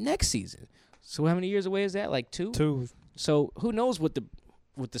next season. So how many years away is that? Like 2? 2. So who knows what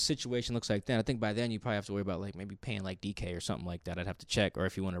the situation looks like then. I think by then you probably have to worry about, like, maybe paying, like, DK or something like that. I'd have to check. Or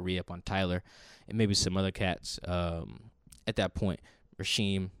if you want to re-up on Tyler and maybe some other cats at that point.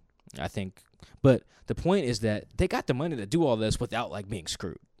 Rasheem, I think. But the point is that they got the money to do all this without, like, being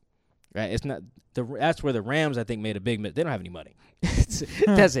screwed. Right, it's not that's where the Rams, I think, made a big. They don't have any money.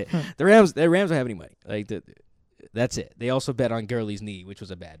 That's it. The Rams don't have any money. Like that's it. They also bet on Gurley's knee, which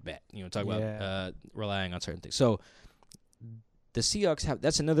was a bad bet. You know, talk about relying on certain things. So the Seahawks have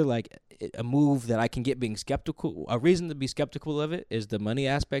that's another like a move that I can get being skeptical. A reason to be skeptical of it is the money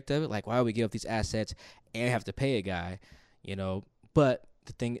aspect of it. Like, why would we give up these assets and have to pay a guy? You know, but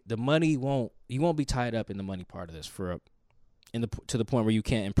the money you won't be tied up in the money part of this to the point where you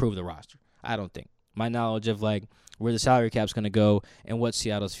can't improve the roster. I don't think. My knowledge of, like, where the salary cap's going to go and what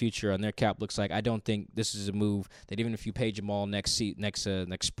Seattle's future on their cap looks like, I don't think this is a move that even if you pay Jamal next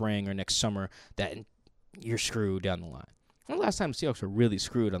spring or next summer, that you're screwed down the line. When the last time the Seahawks were really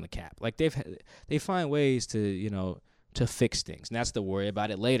screwed on the cap? Like, they find ways to fix things, and that's the worry about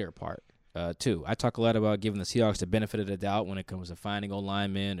it later part. Too. I talk a lot about giving the Seahawks the benefit of the doubt when it comes to finding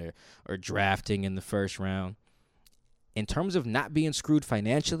linemen or drafting in the first round. In terms of not being screwed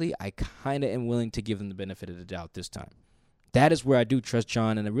financially, I kind of am willing to give them the benefit of the doubt this time. That is where I do trust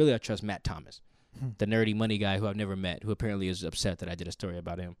John, and I trust Matt Thomas, the nerdy money guy who I've never met, who apparently is upset that I did a story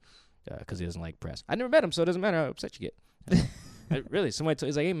about him because he doesn't like press. I never met him, so it doesn't matter how upset you get. Really, somebody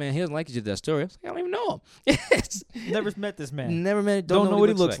he's like, hey, man, he doesn't like you did that story. I was like, I don't even know him. Never met this man. Never met him. Don't know what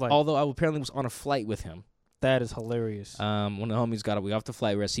he looks like. Although I apparently was on a flight with him. That is hilarious. One of the homies got away off the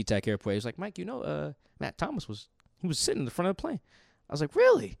flight. We're at SeaTac Airport. He was like, Mike, Matt Thomas was sitting in the front of the plane. I was like,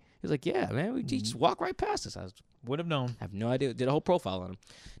 really? He was like, yeah, man. He just walked right past us. I would have known. I have no idea. Did a whole profile on him.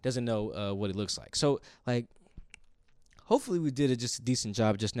 Doesn't know what he looks like. So, like, hopefully we did just a decent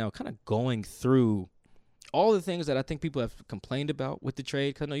job just now kind of going through all the things that I think people have complained about with the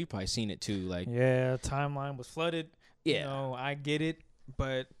trade. Because I know you've probably seen it too. Like, yeah, timeline was flooded. Yeah. You know, I get it.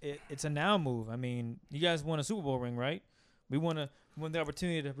 But it's a now move. I mean, you guys won a Super Bowl ring, right? We won the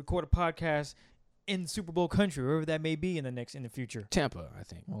opportunity to record a podcast in Super Bowl country, wherever that may be in the future. Tampa, I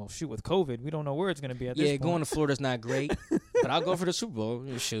think. Well, shoot, with COVID, we don't know where it's going to be at this point. Yeah, going to Florida's not great, but I'll go for the Super Bowl.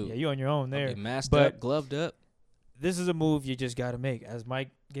 Shoot. Yeah, you on your own there. I'll be masked up, gloved up. This is a move you just got to make. As Mike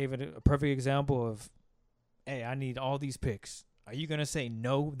gave it a perfect example of, hey, I need all these picks. Are you going to say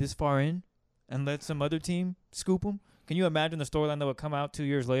no this far in and let some other team scoop them? Can you imagine the storyline that would come out 2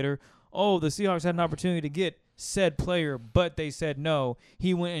 years later? Oh, the Seahawks had an opportunity to get said player, but they said no.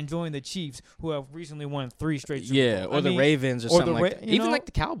 He went and joined the Chiefs, who have recently won 3 straight Super Bowls. Or the Ravens or something like that. Even like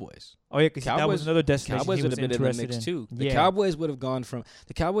the Cowboys. Oh, yeah, because that was another destination Cowboys he would was have been in the interested mix, in. too. The Cowboys would have gone from –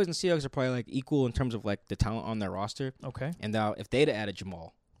 the Cowboys and Seahawks are probably, like, equal in terms of, like, the talent on their roster. Okay. And now if they'd have added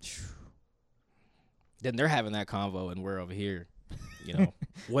Jamal, then they're having that convo, and we're over here,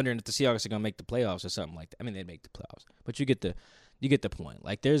 wondering if the Seahawks are going to make the playoffs or something like that. I mean, they'd make the playoffs. But you get the point.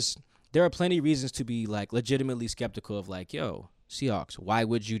 Like, there are plenty of reasons to be, like, legitimately skeptical of, like, yo, Seahawks, why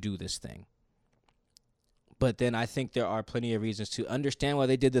would you do this thing? But then I think there are plenty of reasons to understand why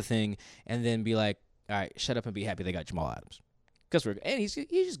they did the thing and then be like, all right, shut up and be happy they got Jamal Adams. And he's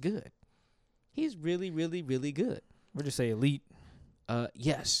just good. He's really, really, really good. We'll just say elite.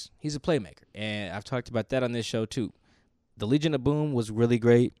 Yes, he's a playmaker. And I've talked about that on this show, too. The Legion of Boom was really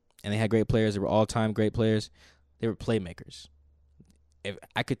great, and they had great players. They were all-time great players. They were playmakers. If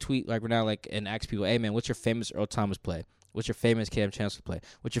I could tweet like right now, like, and ask people, hey, man, what's your famous Earl Thomas play? What's your famous Cam Chancellor play?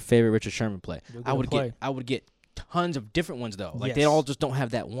 What's your favorite Richard Sherman play? I would get tons of different ones, though. Like, they all just don't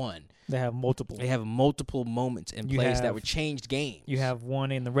have that one. They have multiple. They have multiple moments in plays that would change games. You have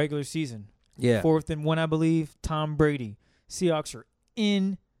one in the regular season. Yeah. 4th and 1, I believe, Tom Brady. Seahawks are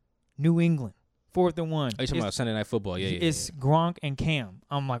in New England. 4th and 1. Oh, you talking about Sunday Night Football? Yeah, It's Gronk and Cam.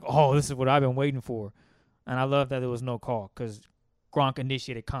 I'm like, oh, this is what I've been waiting for. And I love that there was no call because Gronk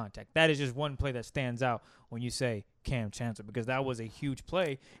initiated contact. That is just one play that stands out when you say Cam Chancellor, because that was a huge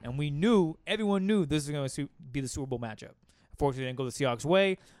play, and everyone knew this was going to be the Super Bowl matchup. Unfortunately, it didn't go the Seahawks'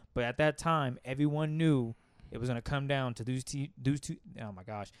 way, but at that time, everyone knew it was going to come down to these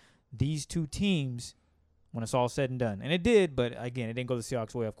two teams when it's all said and done. And it did, but again, it didn't go the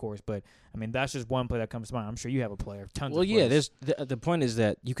Seahawks' way, of course. But, I mean, that's just one play that comes to mind. I'm sure you have a player, tons of plays. Well, yeah, the point is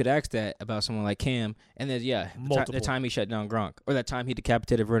that you could ask that about someone like Cam, and then, the time he shut down Gronk, or that time he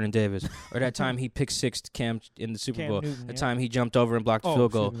decapitated Vernon Davis, or that time he picked sixth Cam in the Super Bowl, Newton, the time he jumped over and blocked the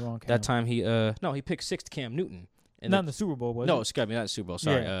field goal, that time he picked sixth Cam Newton. Not in the Super Bowl, was it? No, excuse me, not the Super Bowl,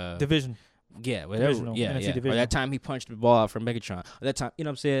 sorry. Division. Yeah, whatever. Or that time he punched the ball out from Megatron. Or that time, you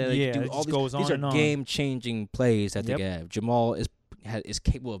know what I'm saying? Like, it all just goes on these are and on. game-changing plays that they can have. Jamal is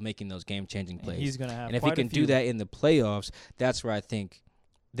capable of making those game-changing plays. And he's gonna have. And if he can do that in the playoffs, that's where I think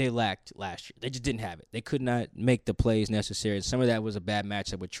they lacked last year. They just didn't have it. They could not make the plays necessary. Some of that was a bad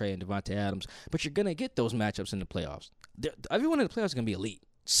matchup with Trey and Devontae Adams. But you're gonna get those matchups in the playoffs. Everyone in the playoffs is gonna be elite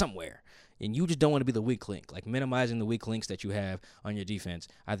somewhere. And you just don't want to be the weak link. Like, minimizing the weak links that you have on your defense,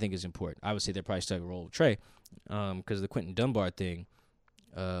 I think, is important. Obviously, they're probably stuck a role with Trey because of the Quentin Dunbar thing.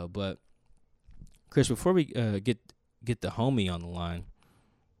 But, Chris, before we get the homie on the line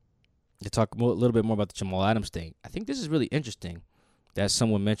to talk a little bit more about the Jamal Adams thing, I think this is really interesting that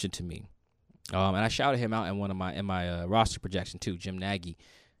someone mentioned to me. And I shouted him out in my roster projection, too. Jim Nagy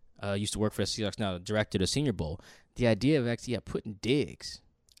used to work for the Seahawks, now director of the Senior Bowl. The idea of actually putting Diggs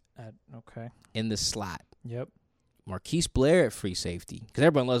in the slot. Yep. Marquise Blair at free safety, because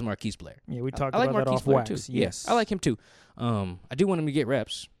everyone loves Marquise Blair. Yeah, we talked about that off wax. Too. Yes, I like him too. I do want him to get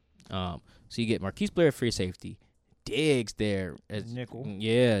reps. So you get Marquise Blair at free safety, Diggs there as nickel.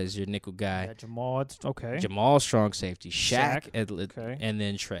 Yeah, as your nickel guy. Yeah, Jamal. Okay. Jamal strong safety. Shaq. Okay. And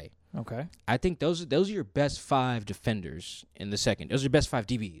then Trey. Okay. I think those are your best 5 defenders in the second. Those are your best 5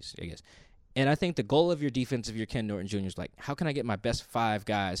 DBs, I guess. And I think the goal of your defense, if you're Ken Norton Jr., is like, how can I get my best 5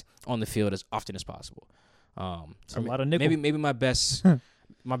 guys on the field as often as possible? It's a lot of nickel. Maybe my best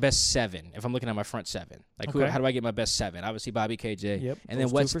 7 if I'm looking at my front 7. Like, how do I get my best 7? Obviously, Bobby, KJ. Yep, and then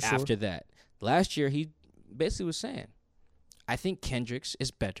what's after that? Last year, he basically was saying, I think Kendricks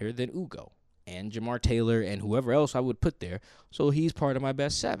is better than Ugo and Jamar Taylor and whoever else I would put there. So he's part of my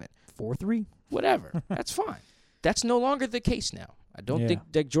best 7. 4-3. Whatever. That's fine. That's no longer the case now. I don't think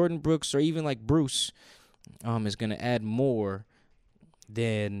that Jordan Brooks or even like Bruce is going to add more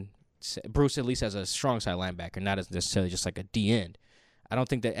than Bruce, at least as a strong side linebacker, not as necessarily just like a D end. I don't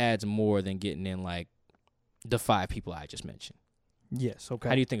think that adds more than getting in like the 5 people I just mentioned. Yes, okay.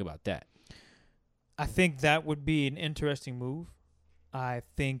 How do you think about that? I think that would be an interesting move. I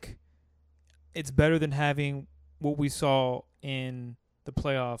think it's better than having what we saw in the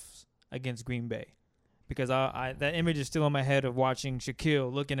playoffs against Green Bay. Because that image is still in my head of watching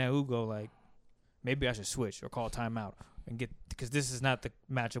Shaquille looking at Ugo like, maybe I should switch or call a timeout and because this is not the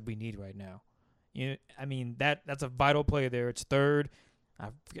matchup we need right now. I mean that's a vital play there. It's third, I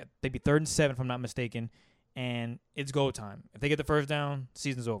forget, maybe 3rd and 7 if I'm not mistaken, and it's go time. If they get the first down,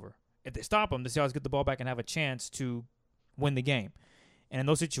 season's over. If they stop them, the Seahawks get the ball back and have a chance to win the game. And in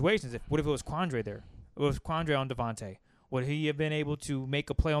those situations, what if it was Quandre there? It was Quandre on Devontae. Would he have been able to make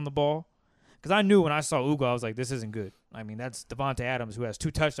a play on the ball? Because I knew when I saw Ugo, I was like, this isn't good. I mean, that's Devontae Adams, who has 2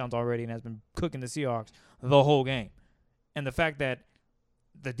 touchdowns already and has been cooking the Seahawks the whole game. And the fact that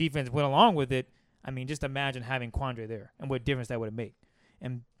the defense went along with it, I mean, just imagine having Quandre there and what difference that would have made.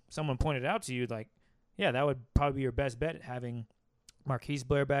 And someone pointed out to you, like, yeah, that would probably be your best bet, having Marquise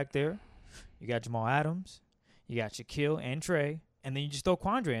Blair back there. You got Jamal Adams. You got Shaquille and Trey. And then you just throw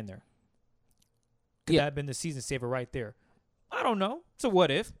Quandre in there. Could that have been the season saver right there? I don't know. It's a what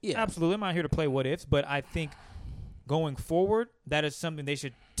if. Yeah. Absolutely. I'm not here to play what ifs, but I think going forward, that is something they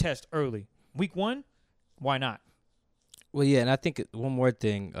should test early. Week 1, why not? Well, yeah, and I think one more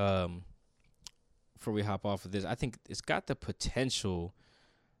thing before we hop off of this, I think it's got the potential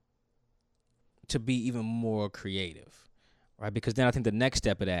to be even more creative, right? Because then I think the next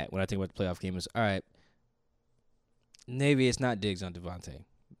step of that, when I think about the playoff game, is, all right, maybe it's not Diggs on Devontae.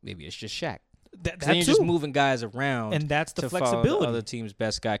 Maybe it's just Shaq. Then you're just moving guys around, and that's the to flexibility. Follow the other team's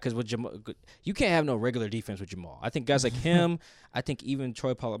best guy. Because with Jamal, you can't have no regular defense with Jamal. I think guys like him. I think even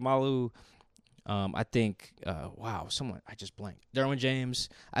Troy Polamalu. I think someone I just blanked. Derwin James.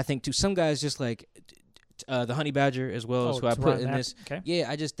 I think too. Some guys just like the Honey Badger as well, who I put in this. Okay. Yeah,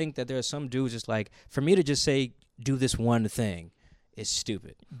 I just think that there are some dudes just like, for me to just say do this one thing is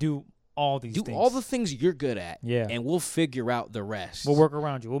stupid. all these Do things. all the things you're good at, Yeah. and we'll figure out the rest. We'll work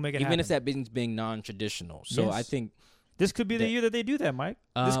around you. We'll make it happen. Even if that means being non-traditional. So Yes. I think this could be the year that they do that, Mike.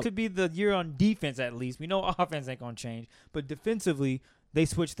 This Um, could be the year on defense, at least. We know offense ain't going to change. But defensively, they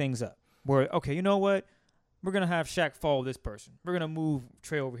switch things up. Where, okay, you know what? We're going to have Shaq follow this person. We're going to move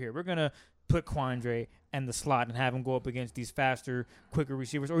Trey over here. We're going to put Quandre in the slot and have him go up against these faster, quicker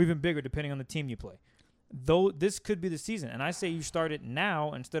receivers, or even bigger, depending on the team you play. Though this could be the season. And I say you start it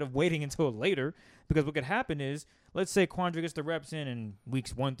now instead of waiting until later, because what could happen is, let's say Quandre gets the reps in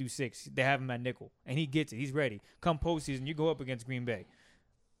weeks 1 through 6. They have him at nickel, and he gets it. He's ready. Come postseason, you go up against Green Bay.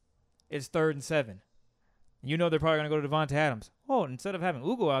 It's 3rd and 7. You know they're probably going to go to Devontae Adams. Oh, instead of having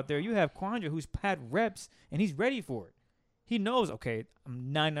Ugo out there, you have Quandre who's had reps, and he's ready for it. He knows, okay,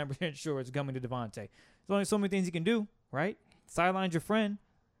 I'm 99% sure it's coming to Devontae. There's only so many things he can do, right? Sideline your friend.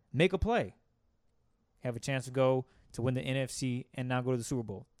 Make a play. Have a chance to go to win the NFC and now go to the Super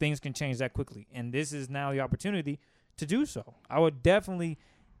Bowl. Things can change that quickly, and this is now the opportunity to do so. I would definitely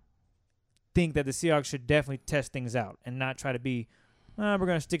think that the Seahawks should definitely test things out and not try to be, we're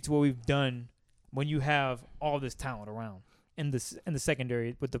going to stick to what we've done when you have all this talent around in the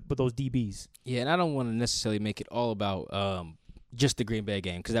secondary with those DBs. Yeah, and I don't want to necessarily make it all about just the Green Bay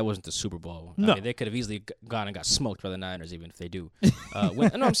game, because that wasn't the Super Bowl. No. I mean, they could have easily gone and got smoked by the Niners, even if they do. No,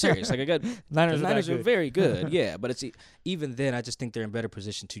 I'm serious. Like, the Niners Niners are very good, yeah. But it's even then, I just think they're in better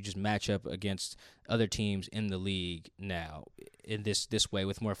position to just match up against other teams in the league now in this way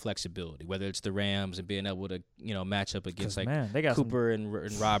with more flexibility. Whether it's the Rams and being able to match up against like they got Cooper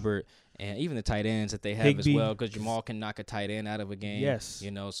and Robert, and even the tight ends that they have as well, because Jamal can knock a tight end out of a game. Yes.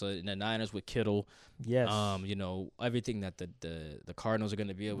 So the Niners with Kittle. Yes. Everything that the Cardinals are going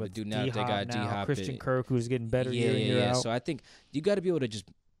to be able With to do now. They got D-Hop. Christian Kirk, who's getting better year in, year out. So I think you got to be able to just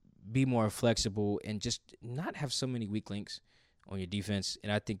be more flexible and just not have so many weak links on your defense.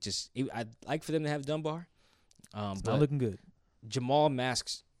 And I think I'd like for them to have Dunbar. It's but not looking good. Jamal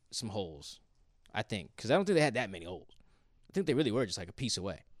masks some holes, I think, because I don't think they had that many holes. I think they really were just like a piece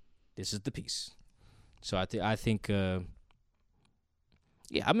away. This is the piece. So I think I'm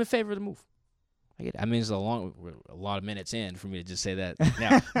in favor of the move. I mean, it's a lot of minutes in for me to just say that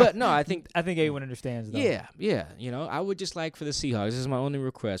now. But no, I think everyone understands, though. Yeah. I would just like for the Seahawks, this is my only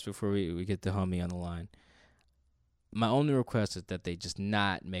request before we get the homie on the line. My only request is that they just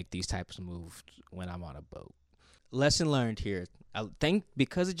not make these types of moves when I'm on a boat. Lesson learned here. I think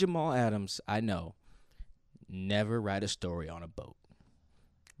because of Jamal Adams, I know, never write a story on a boat.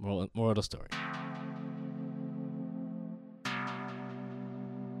 Moral of the story.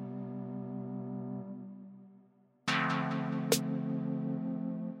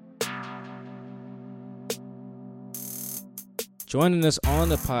 Joining us on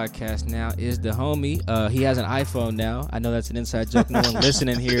the podcast now is the homie. He has an iPhone now. I know that's an inside joke no one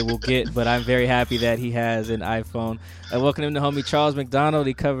listening here will get, but I'm very happy that he has an iPhone. Welcome him to homie Charles McDonald.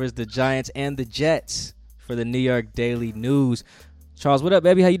 He covers the Giants and the Jets for the New York Daily News. Charles, what up,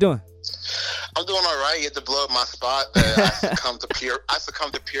 baby? How you doing? I'm doing all right. You had to blow up my spot. I succumbed to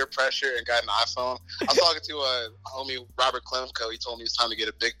peer pressure and got an iPhone. I was talking to homie Robert Klemko. He told me it's time to get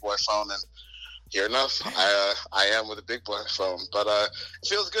a big boy phone, and here enough, I am with a big boy phone. But it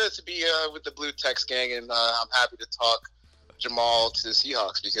feels good to be with the Blue Text gang, and I'm happy to talk Jamal to the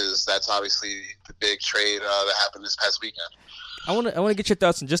Seahawks because that's obviously the big trade that happened this past weekend. I want to get your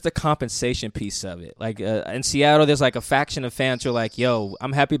thoughts on just the compensation piece of it. Like in Seattle, there's like a faction of fans who are like, "Yo,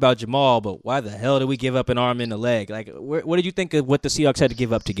 I'm happy about Jamal, but why the hell did we give up an arm and a leg? Like, what did you think of what the Seahawks had to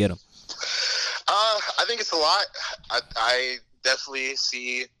give up to get him?" I think it's a lot. I definitely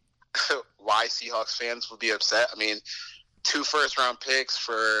see why Seahawks fans would be upset. I mean, 2 first-round picks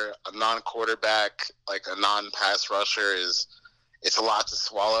for a non-quarterback, like a non-pass rusher, it's a lot to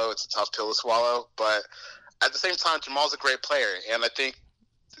swallow. It's a tough pill to swallow, but at the same time, Jamal's a great player, and I think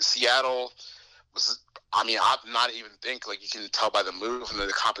Seattle was. I mean, I'm not even think like you can tell by the move and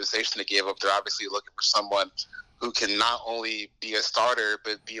the compensation they gave up. They're obviously looking for someone who can not only be a starter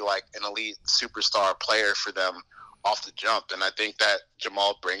but be like an elite superstar player for them off the jump, and I think that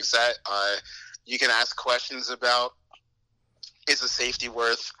Jamal brings that. You can ask questions about, is the safety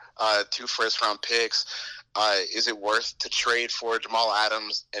worth 2 first-round picks? Is it worth to trade for Jamal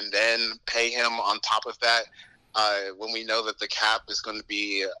Adams and then pay him on top of that when we know that the cap is going to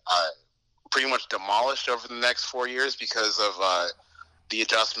be pretty much demolished over the next 4 years because of the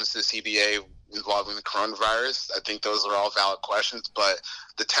adjustments to CBA involving the coronavirus? I think those are all valid questions, but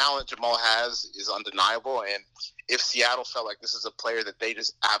the talent Jamal has is undeniable, and if Seattle felt like this is a player that they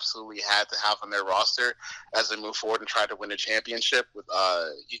just absolutely had to have on their roster as they move forward and try to win a championship with,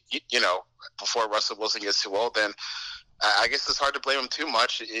 before Russell Wilson gets too old, then I guess it's hard to blame him too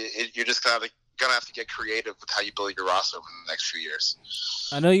much. You're just gonna have to get creative with how you build your roster over the next few years.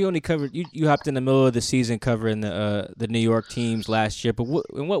 I know you only covered you hopped in the middle of the season covering the New York teams last year, but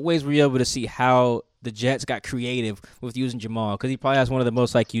in what ways were you able to see how the Jets got creative with using Jamal? Because he probably has one of the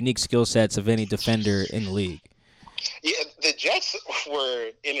most unique skill sets of any defender in the league. Yeah, the Jets were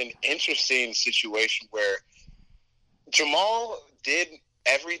in an interesting situation where Jamal did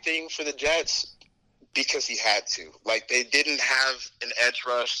everything for the Jets because he had to. Like, they didn't have an edge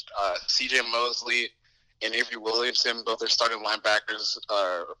rush. C.J. Mosley and Avery Williamson, both their starting linebackers,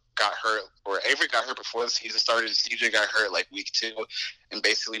 got hurt. Or Avery got hurt before the season started, and C.J. got hurt week 2 and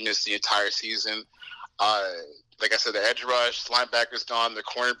basically missed the entire season. Like I said, the edge rush, linebackers gone, the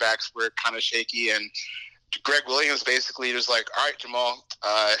cornerbacks were kind of shaky, and Greg Williams basically was like, all right, Jamal,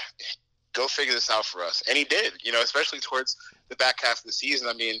 go figure this out for us. And he did, especially towards the back half of the season.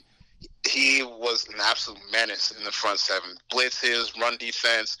 I mean, he was an absolute menace in the front seven. Blitzes, run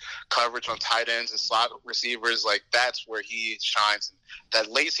defense, coverage on tight ends and slot receivers, that's where he shines. And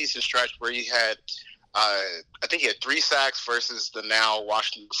that late season stretch where he had, I think he had 3 sacks versus the now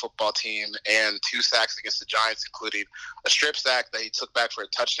Washington football team and 2 sacks against the Giants, including a strip sack that he took back for a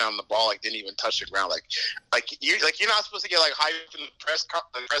touchdown. The ball didn't even touch the ground. You're not supposed to get hype in the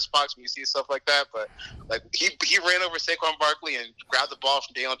press box when you see stuff like that. But he ran over Saquon Barkley and grabbed the ball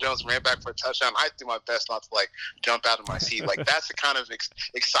from Daniel Jones, ran back for a touchdown. I do my best not to jump out of my seat. That's the kind of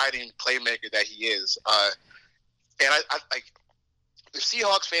exciting playmaker that he is. And I the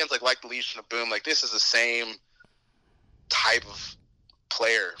Seahawks fans like the Legion of Boom. This is the same type of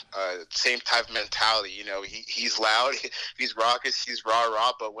player, same type of mentality. He's loud, he's raucous, he's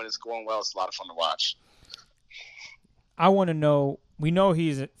rah-rah, but when it's going well, it's a lot of fun to watch. I want to know, we know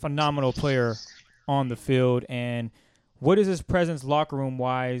he's a phenomenal player on the field, and what is his presence locker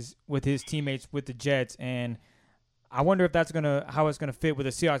room-wise with his teammates with the Jets? And I wonder if how it's gonna fit with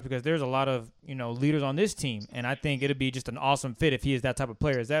the Seahawks, because there's a lot of leaders on this team, and I think it'd be just an awesome fit if he is that type of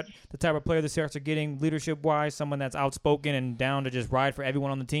player. Is that the type of player the Seahawks are getting leadership wise? Someone that's outspoken and down to just ride for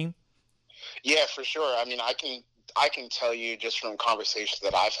everyone on the team? Yeah, for sure. I mean, I can tell you just from conversations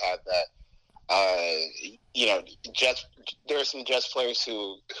that I've had that Jets. There are some Jets players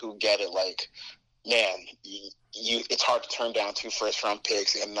who get it. Man, it's hard to turn down 2 first-round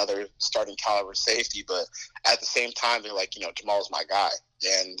picks and another starting caliber safety, but at the same time, they're Jamal's my guy,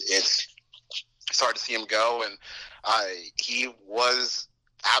 and it's hard to see him go. And he was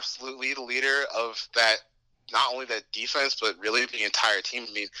absolutely the leader of that, not only that defense, but really the entire team.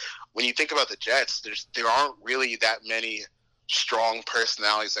 I mean, when you think about the Jets, there aren't really that many strong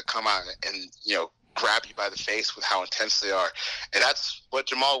personalities that come out and grab you by the face with how intense they are, and that's what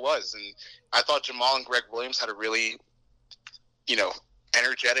Jamal was. And I thought Jamal and Greg Williams had a really,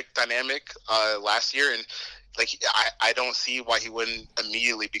 energetic dynamic last year, and I don't see why he wouldn't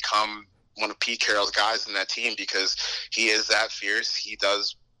immediately become one of Pete Carroll's guys in that team, because he is that fierce. He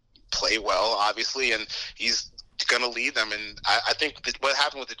does play well, obviously, and he's going to lead them. And I think what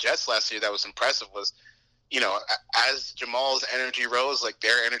happened with the Jets last year that was impressive was, as Jamal's energy rose,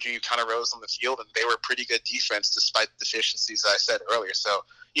 their energy kind of rose on the field, and they were pretty good defense despite the deficiencies I said earlier. So,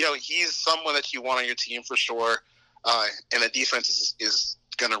 he's someone that you want on your team for sure, and the defense is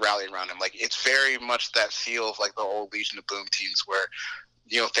going to rally around him. It's very much that feel of the old Legion of Boom teams where,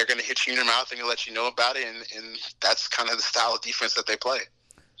 they're going to hit you in your mouth and let you know about it, and that's kind of the style of defense that they play.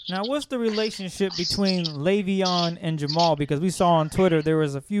 Now, what's the relationship between Le'Veon and Jamal? Because we saw on Twitter there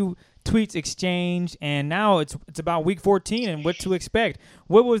was a few tweets exchanged, and now it's about week 14 and what to expect.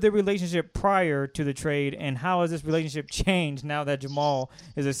 What was their relationship prior to the trade, and how has this relationship changed now that Jamal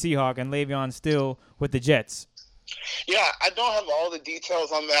is a Seahawk and Le'Veon still with the Jets? Yeah, I don't have all the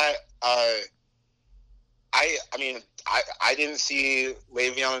details on that. I didn't see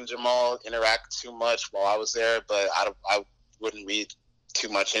Le'Veon and Jamal interact too much while I was there, but I wouldn't read too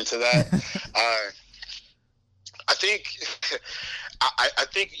much into that. I think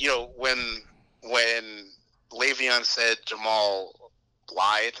when Le'Veon said Jamal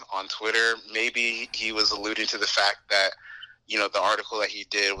lied on Twitter, maybe he was alluding to the fact that the article that he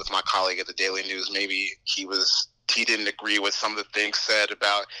did with my colleague at the Daily News, maybe he didn't agree with some of the things said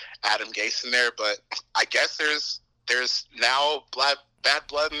about Adam Gase in there. But I guess there's now bad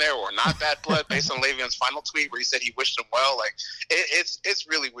blood in there, or not bad blood, based on Le'Veon's final tweet where he said he wished him well. It's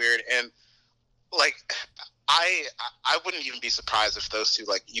really weird, and I wouldn't even be surprised if those two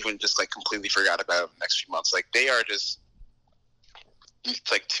even just completely forgot about it in the next few months. They are just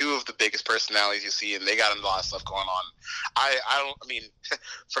like two of the biggest personalities you see, and they got a lot of stuff going on. I mean,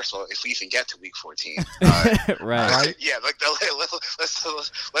 first of all, if we even get to week 14, right? yeah, like let's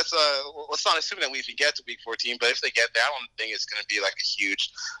not assume that we even get to week 14. But if they get there, I don't think it's going to be like a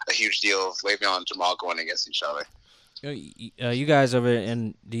huge deal of Le'Veon and Jamal going against each other. You guys over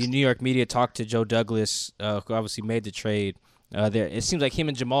in the New York media talked to Joe Douglas, who obviously made the trade. There, it seems like him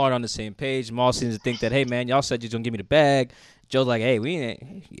and Jamal are on the same page. Jamal seems to think that, hey man, y'all said you're gonna give me the bag. Joe's like, hey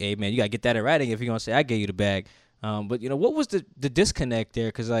man, you gotta get that in writing if you're gonna say I gave you the bag. But what was the disconnect there?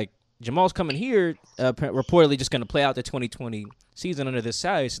 Because like Jamal's coming here, reportedly just gonna play out the 2020 season under this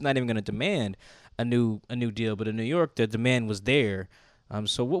salary. It's not even gonna demand a new deal. But in New York, the demand was there.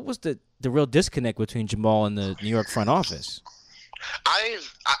 So what was the real disconnect between Jamal and the New York front office?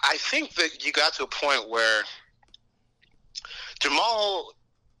 I think that you got to a point where Jamal,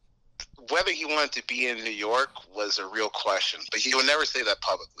 whether he wanted to be in New York was a real question, but he would never say that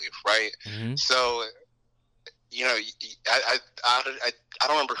publicly, right? Mm-hmm. So, I don't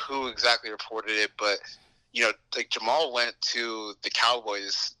remember who exactly reported it, but like Jamal went to the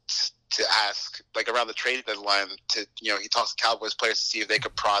Cowboys to ask, like around the trade deadline, to he talks to Cowboys players to see if they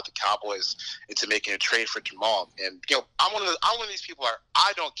could prod the Cowboys into making a trade for Jamal. And I'm one of these people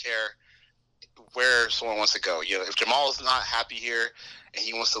I don't care where someone wants to go. If Jamal is not happy here and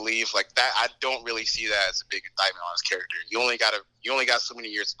he wants to leave, like that, I don't really see that as a big indictment on his character. You only got so many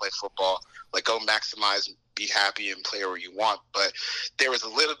years to play football. Like, go maximize, be happy, and play where you want. But there was a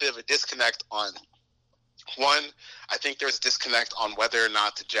little bit of a disconnect on one. I think there's a disconnect on whether or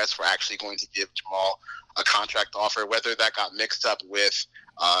not the Jets were actually going to give Jamal a contract offer, whether that got mixed up with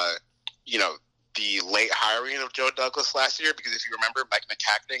the late hiring of Joe Douglas last year, because if you remember, Mike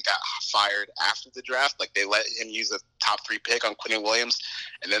McCagnon got fired after the draft. Like, they let him use a top 3 pick on Quinnen Williams,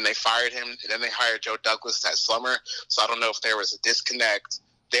 and then they fired him, and then they hired Joe Douglas that summer. So I don't know if there was a disconnect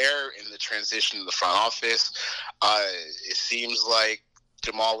there in the transition to the front office. It seems like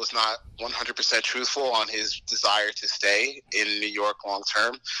Jamal was not 100% truthful on his desire to stay in New York long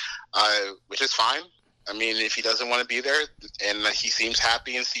term, which is fine. I mean, if he doesn't want to be there, and he seems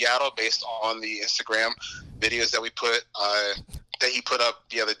happy in Seattle based on the Instagram videos that he put up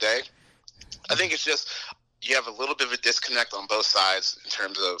the other day, I think it's just you have a little bit of a disconnect on both sides in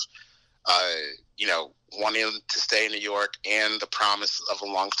terms of wanting to stay in New York and the promise of a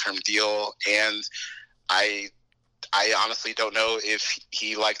long-term deal. And I honestly don't know if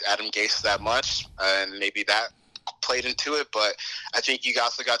he liked Adam Gase that much, and maybe that played into it. But I think you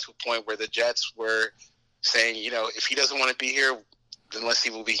also got to a point where the Jets were saying, if he doesn't want to be here, then let's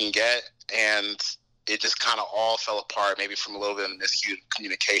see what we can get. And it just kind of all fell apart, maybe from a little bit of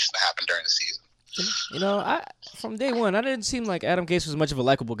miscommunication that happened during the season. From day one, I didn't seem like Adam Gase was much of a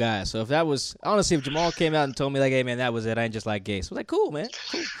likable guy. So if that was, honestly, if Jamal came out and told me like, hey man, that was it, I ain't just like Gase. I was like, cool, man.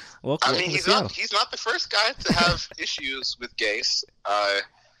 Cool. Welcome, he's not the first guy to have issues with Gase.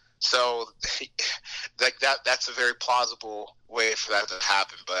 So like that's a very plausible way for that to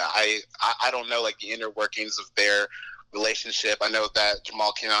happen. But I don't know, like, the inner workings of their relationship. I know that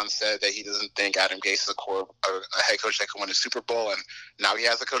Jamal came out and said that he doesn't think Adam Gase is a head coach that can win a Super Bowl, and now he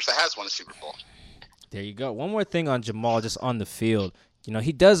has a coach that has won a Super Bowl. There you go. One more thing on Jamal, just on the field.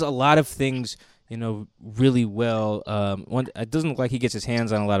 He does a lot of things, really well. It doesn't look like he gets his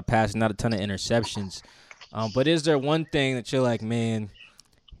hands on a lot of passes, not a ton of interceptions. But is there one thing that you're like, man,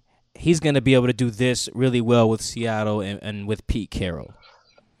 he's going to be able to do this really well with Seattle and with Pete Carroll?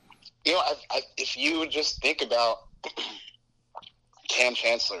 If you just think about Cam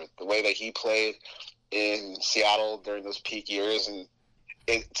Chancellor, the way that he played in Seattle during those peak years, and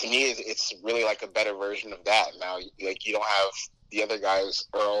to me, it's really like a better version of that. Now, like, you don't have the other guys,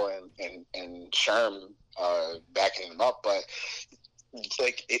 Earl and Sherm, backing him up, but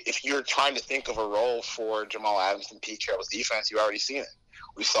like, if you're trying to think of a role for Jamal Adams and Pete Carroll's defense, you've already seen it.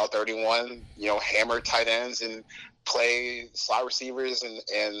 We saw 31, hammer tight ends and play slot receivers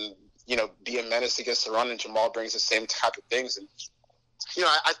and be a menace against the run, and Jamal brings the same type of things. And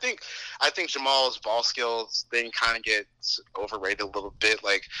I think Jamal's ball skills thing kind of gets overrated a little bit.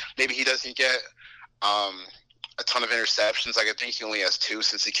 Like, maybe he doesn't get a ton of interceptions. Like, I think he only has 2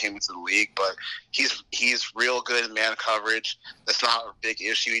 since he came into the league, but he's real good in man coverage. That's not a big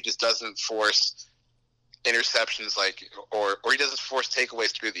issue. He just doesn't force interceptions, or he doesn't force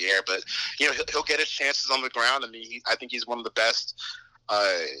takeaways through the air. But he'll get his chances on the ground. I mean, I think he's one of the best.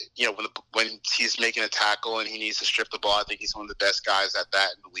 When he's making a tackle and he needs to strip the ball, I think he's one of the best guys at that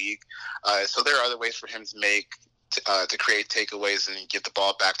in the league. So there are other ways for him to create takeaways and give the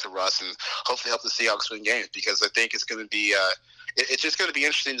ball back to Russ, and hopefully help the Seahawks win games, because I think it's going to be it's just going to be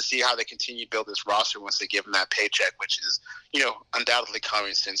interesting to see how they continue to build this roster once they give him that paycheck, which is, undoubtedly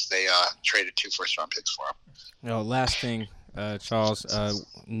coming since they traded 2 first-round picks for him. Last thing, Charles,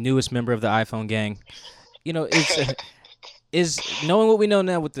 newest member of the iPhone gang. Is knowing what we know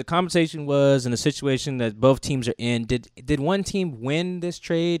now, what the conversation was and the situation that both teams are in, did one team win this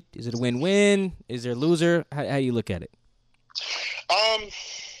trade? Is it a win-win? Is there a loser? How do you look at it? I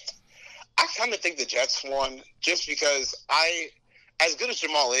kind of think the Jets won just because as good as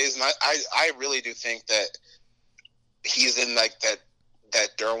Jamal is, and I really do think that he's in like that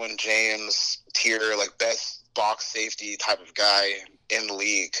Derwin James tier, like best box safety type of guy in the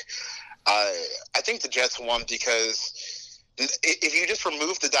league. I think the Jets won because if you just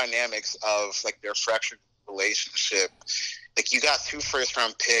remove the dynamics of like their fractured relationship, like you got 2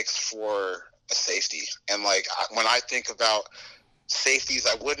 first-round picks for a safety, and like when I think about safeties,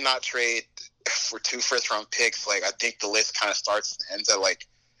 I would not trade for 2 first-round picks. Like I think the list kind of starts and ends at like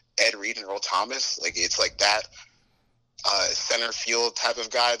Ed Reed and Earl Thomas. Like it's like that center field type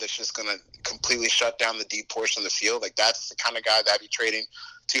of guy that's just gonna completely shut down the deep portion of the field. Like that's the kind of guy that I'd be trading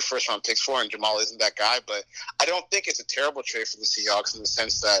 2 first-round picks for, and Jamal isn't that guy. But I don't think it's a terrible trade for the Seahawks in the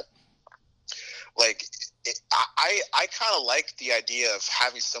sense that, like, I kind of like the idea of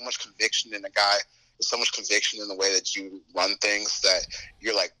having so much conviction in a guy, so much conviction in the way that you run things, that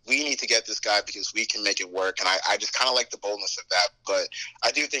you're like, we need to get this guy because we can make it work. And I just kind of like the boldness of that. But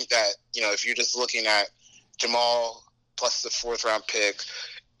I do think that, if you're just looking at Jamal plus the 4th-round pick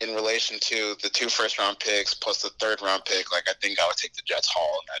in relation to the 2 first-round picks plus the 3rd-round pick, like I think I would take the Jets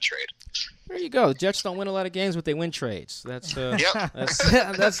haul in that trade. There you go. The Jets don't win a lot of games, but they win trades. That's that's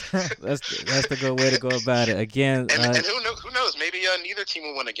the good way to go about it. Again, and who knows? Maybe neither team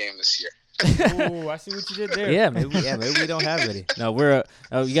will win a game this year. Ooh, I see what you did there. Yeah, maybe we don't have any. No, we're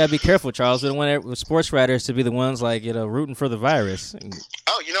you gotta be careful, Charles. We don't want sports writers to be the ones like rooting for the virus.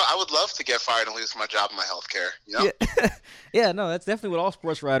 Oh, I would love to get fired and lose my job and my health care. Yeah, no, that's definitely what all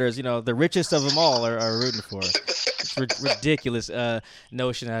sports writers, the richest of them all are rooting for. It's ridiculous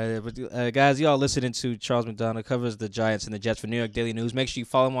notion out of it. But guys, y'all listening to Charles McDonough, covers the Giants and the Jets for New York Daily News. Make sure you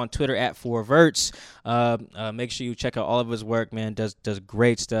follow him on Twitter at 4verts. Make sure you check out all of his work, man. Does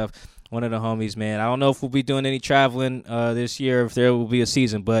great stuff. One of the homies, man. I don't know if we'll be doing any traveling this year, if there will be a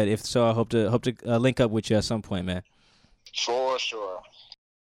season, but if so, I hope to link up with you at some point, man. For sure.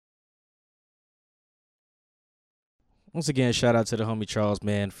 Once again, shout out to the homie Charles,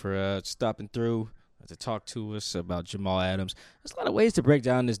 man, for stopping through to talk to us about Jamal Adams. There's a lot of ways to break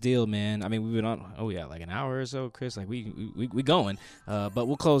down this deal, man. I mean, we've been on, like an hour or so, Chris. Like, we going. But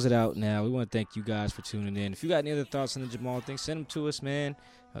we'll close it out now. We want to thank you guys for tuning in. If you got any other thoughts on the Jamal thing, send them to us, man.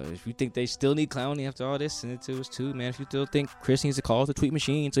 If you think they still need Clowney after all this, send it to us too, man. If you still think Chris needs to call the tweet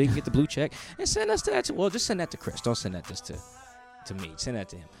machine so he can get the blue check, and send us that. Well, just send that to Chris. Don't send that just to me. Send that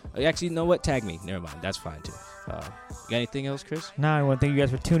to him. Actually, you know what? Tag me. Never mind. That's fine too. You got anything else, Chris? Nah, I want to thank you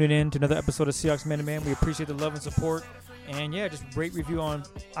guys for tuning in to another episode of Seahawks Man to Man. We appreciate the love and support. And yeah, just rate, review on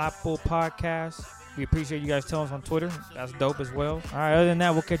Apple Podcasts. We appreciate you guys telling us on Twitter. That's dope as well. All right, other than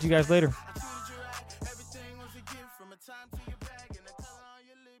that, we'll catch you guys later.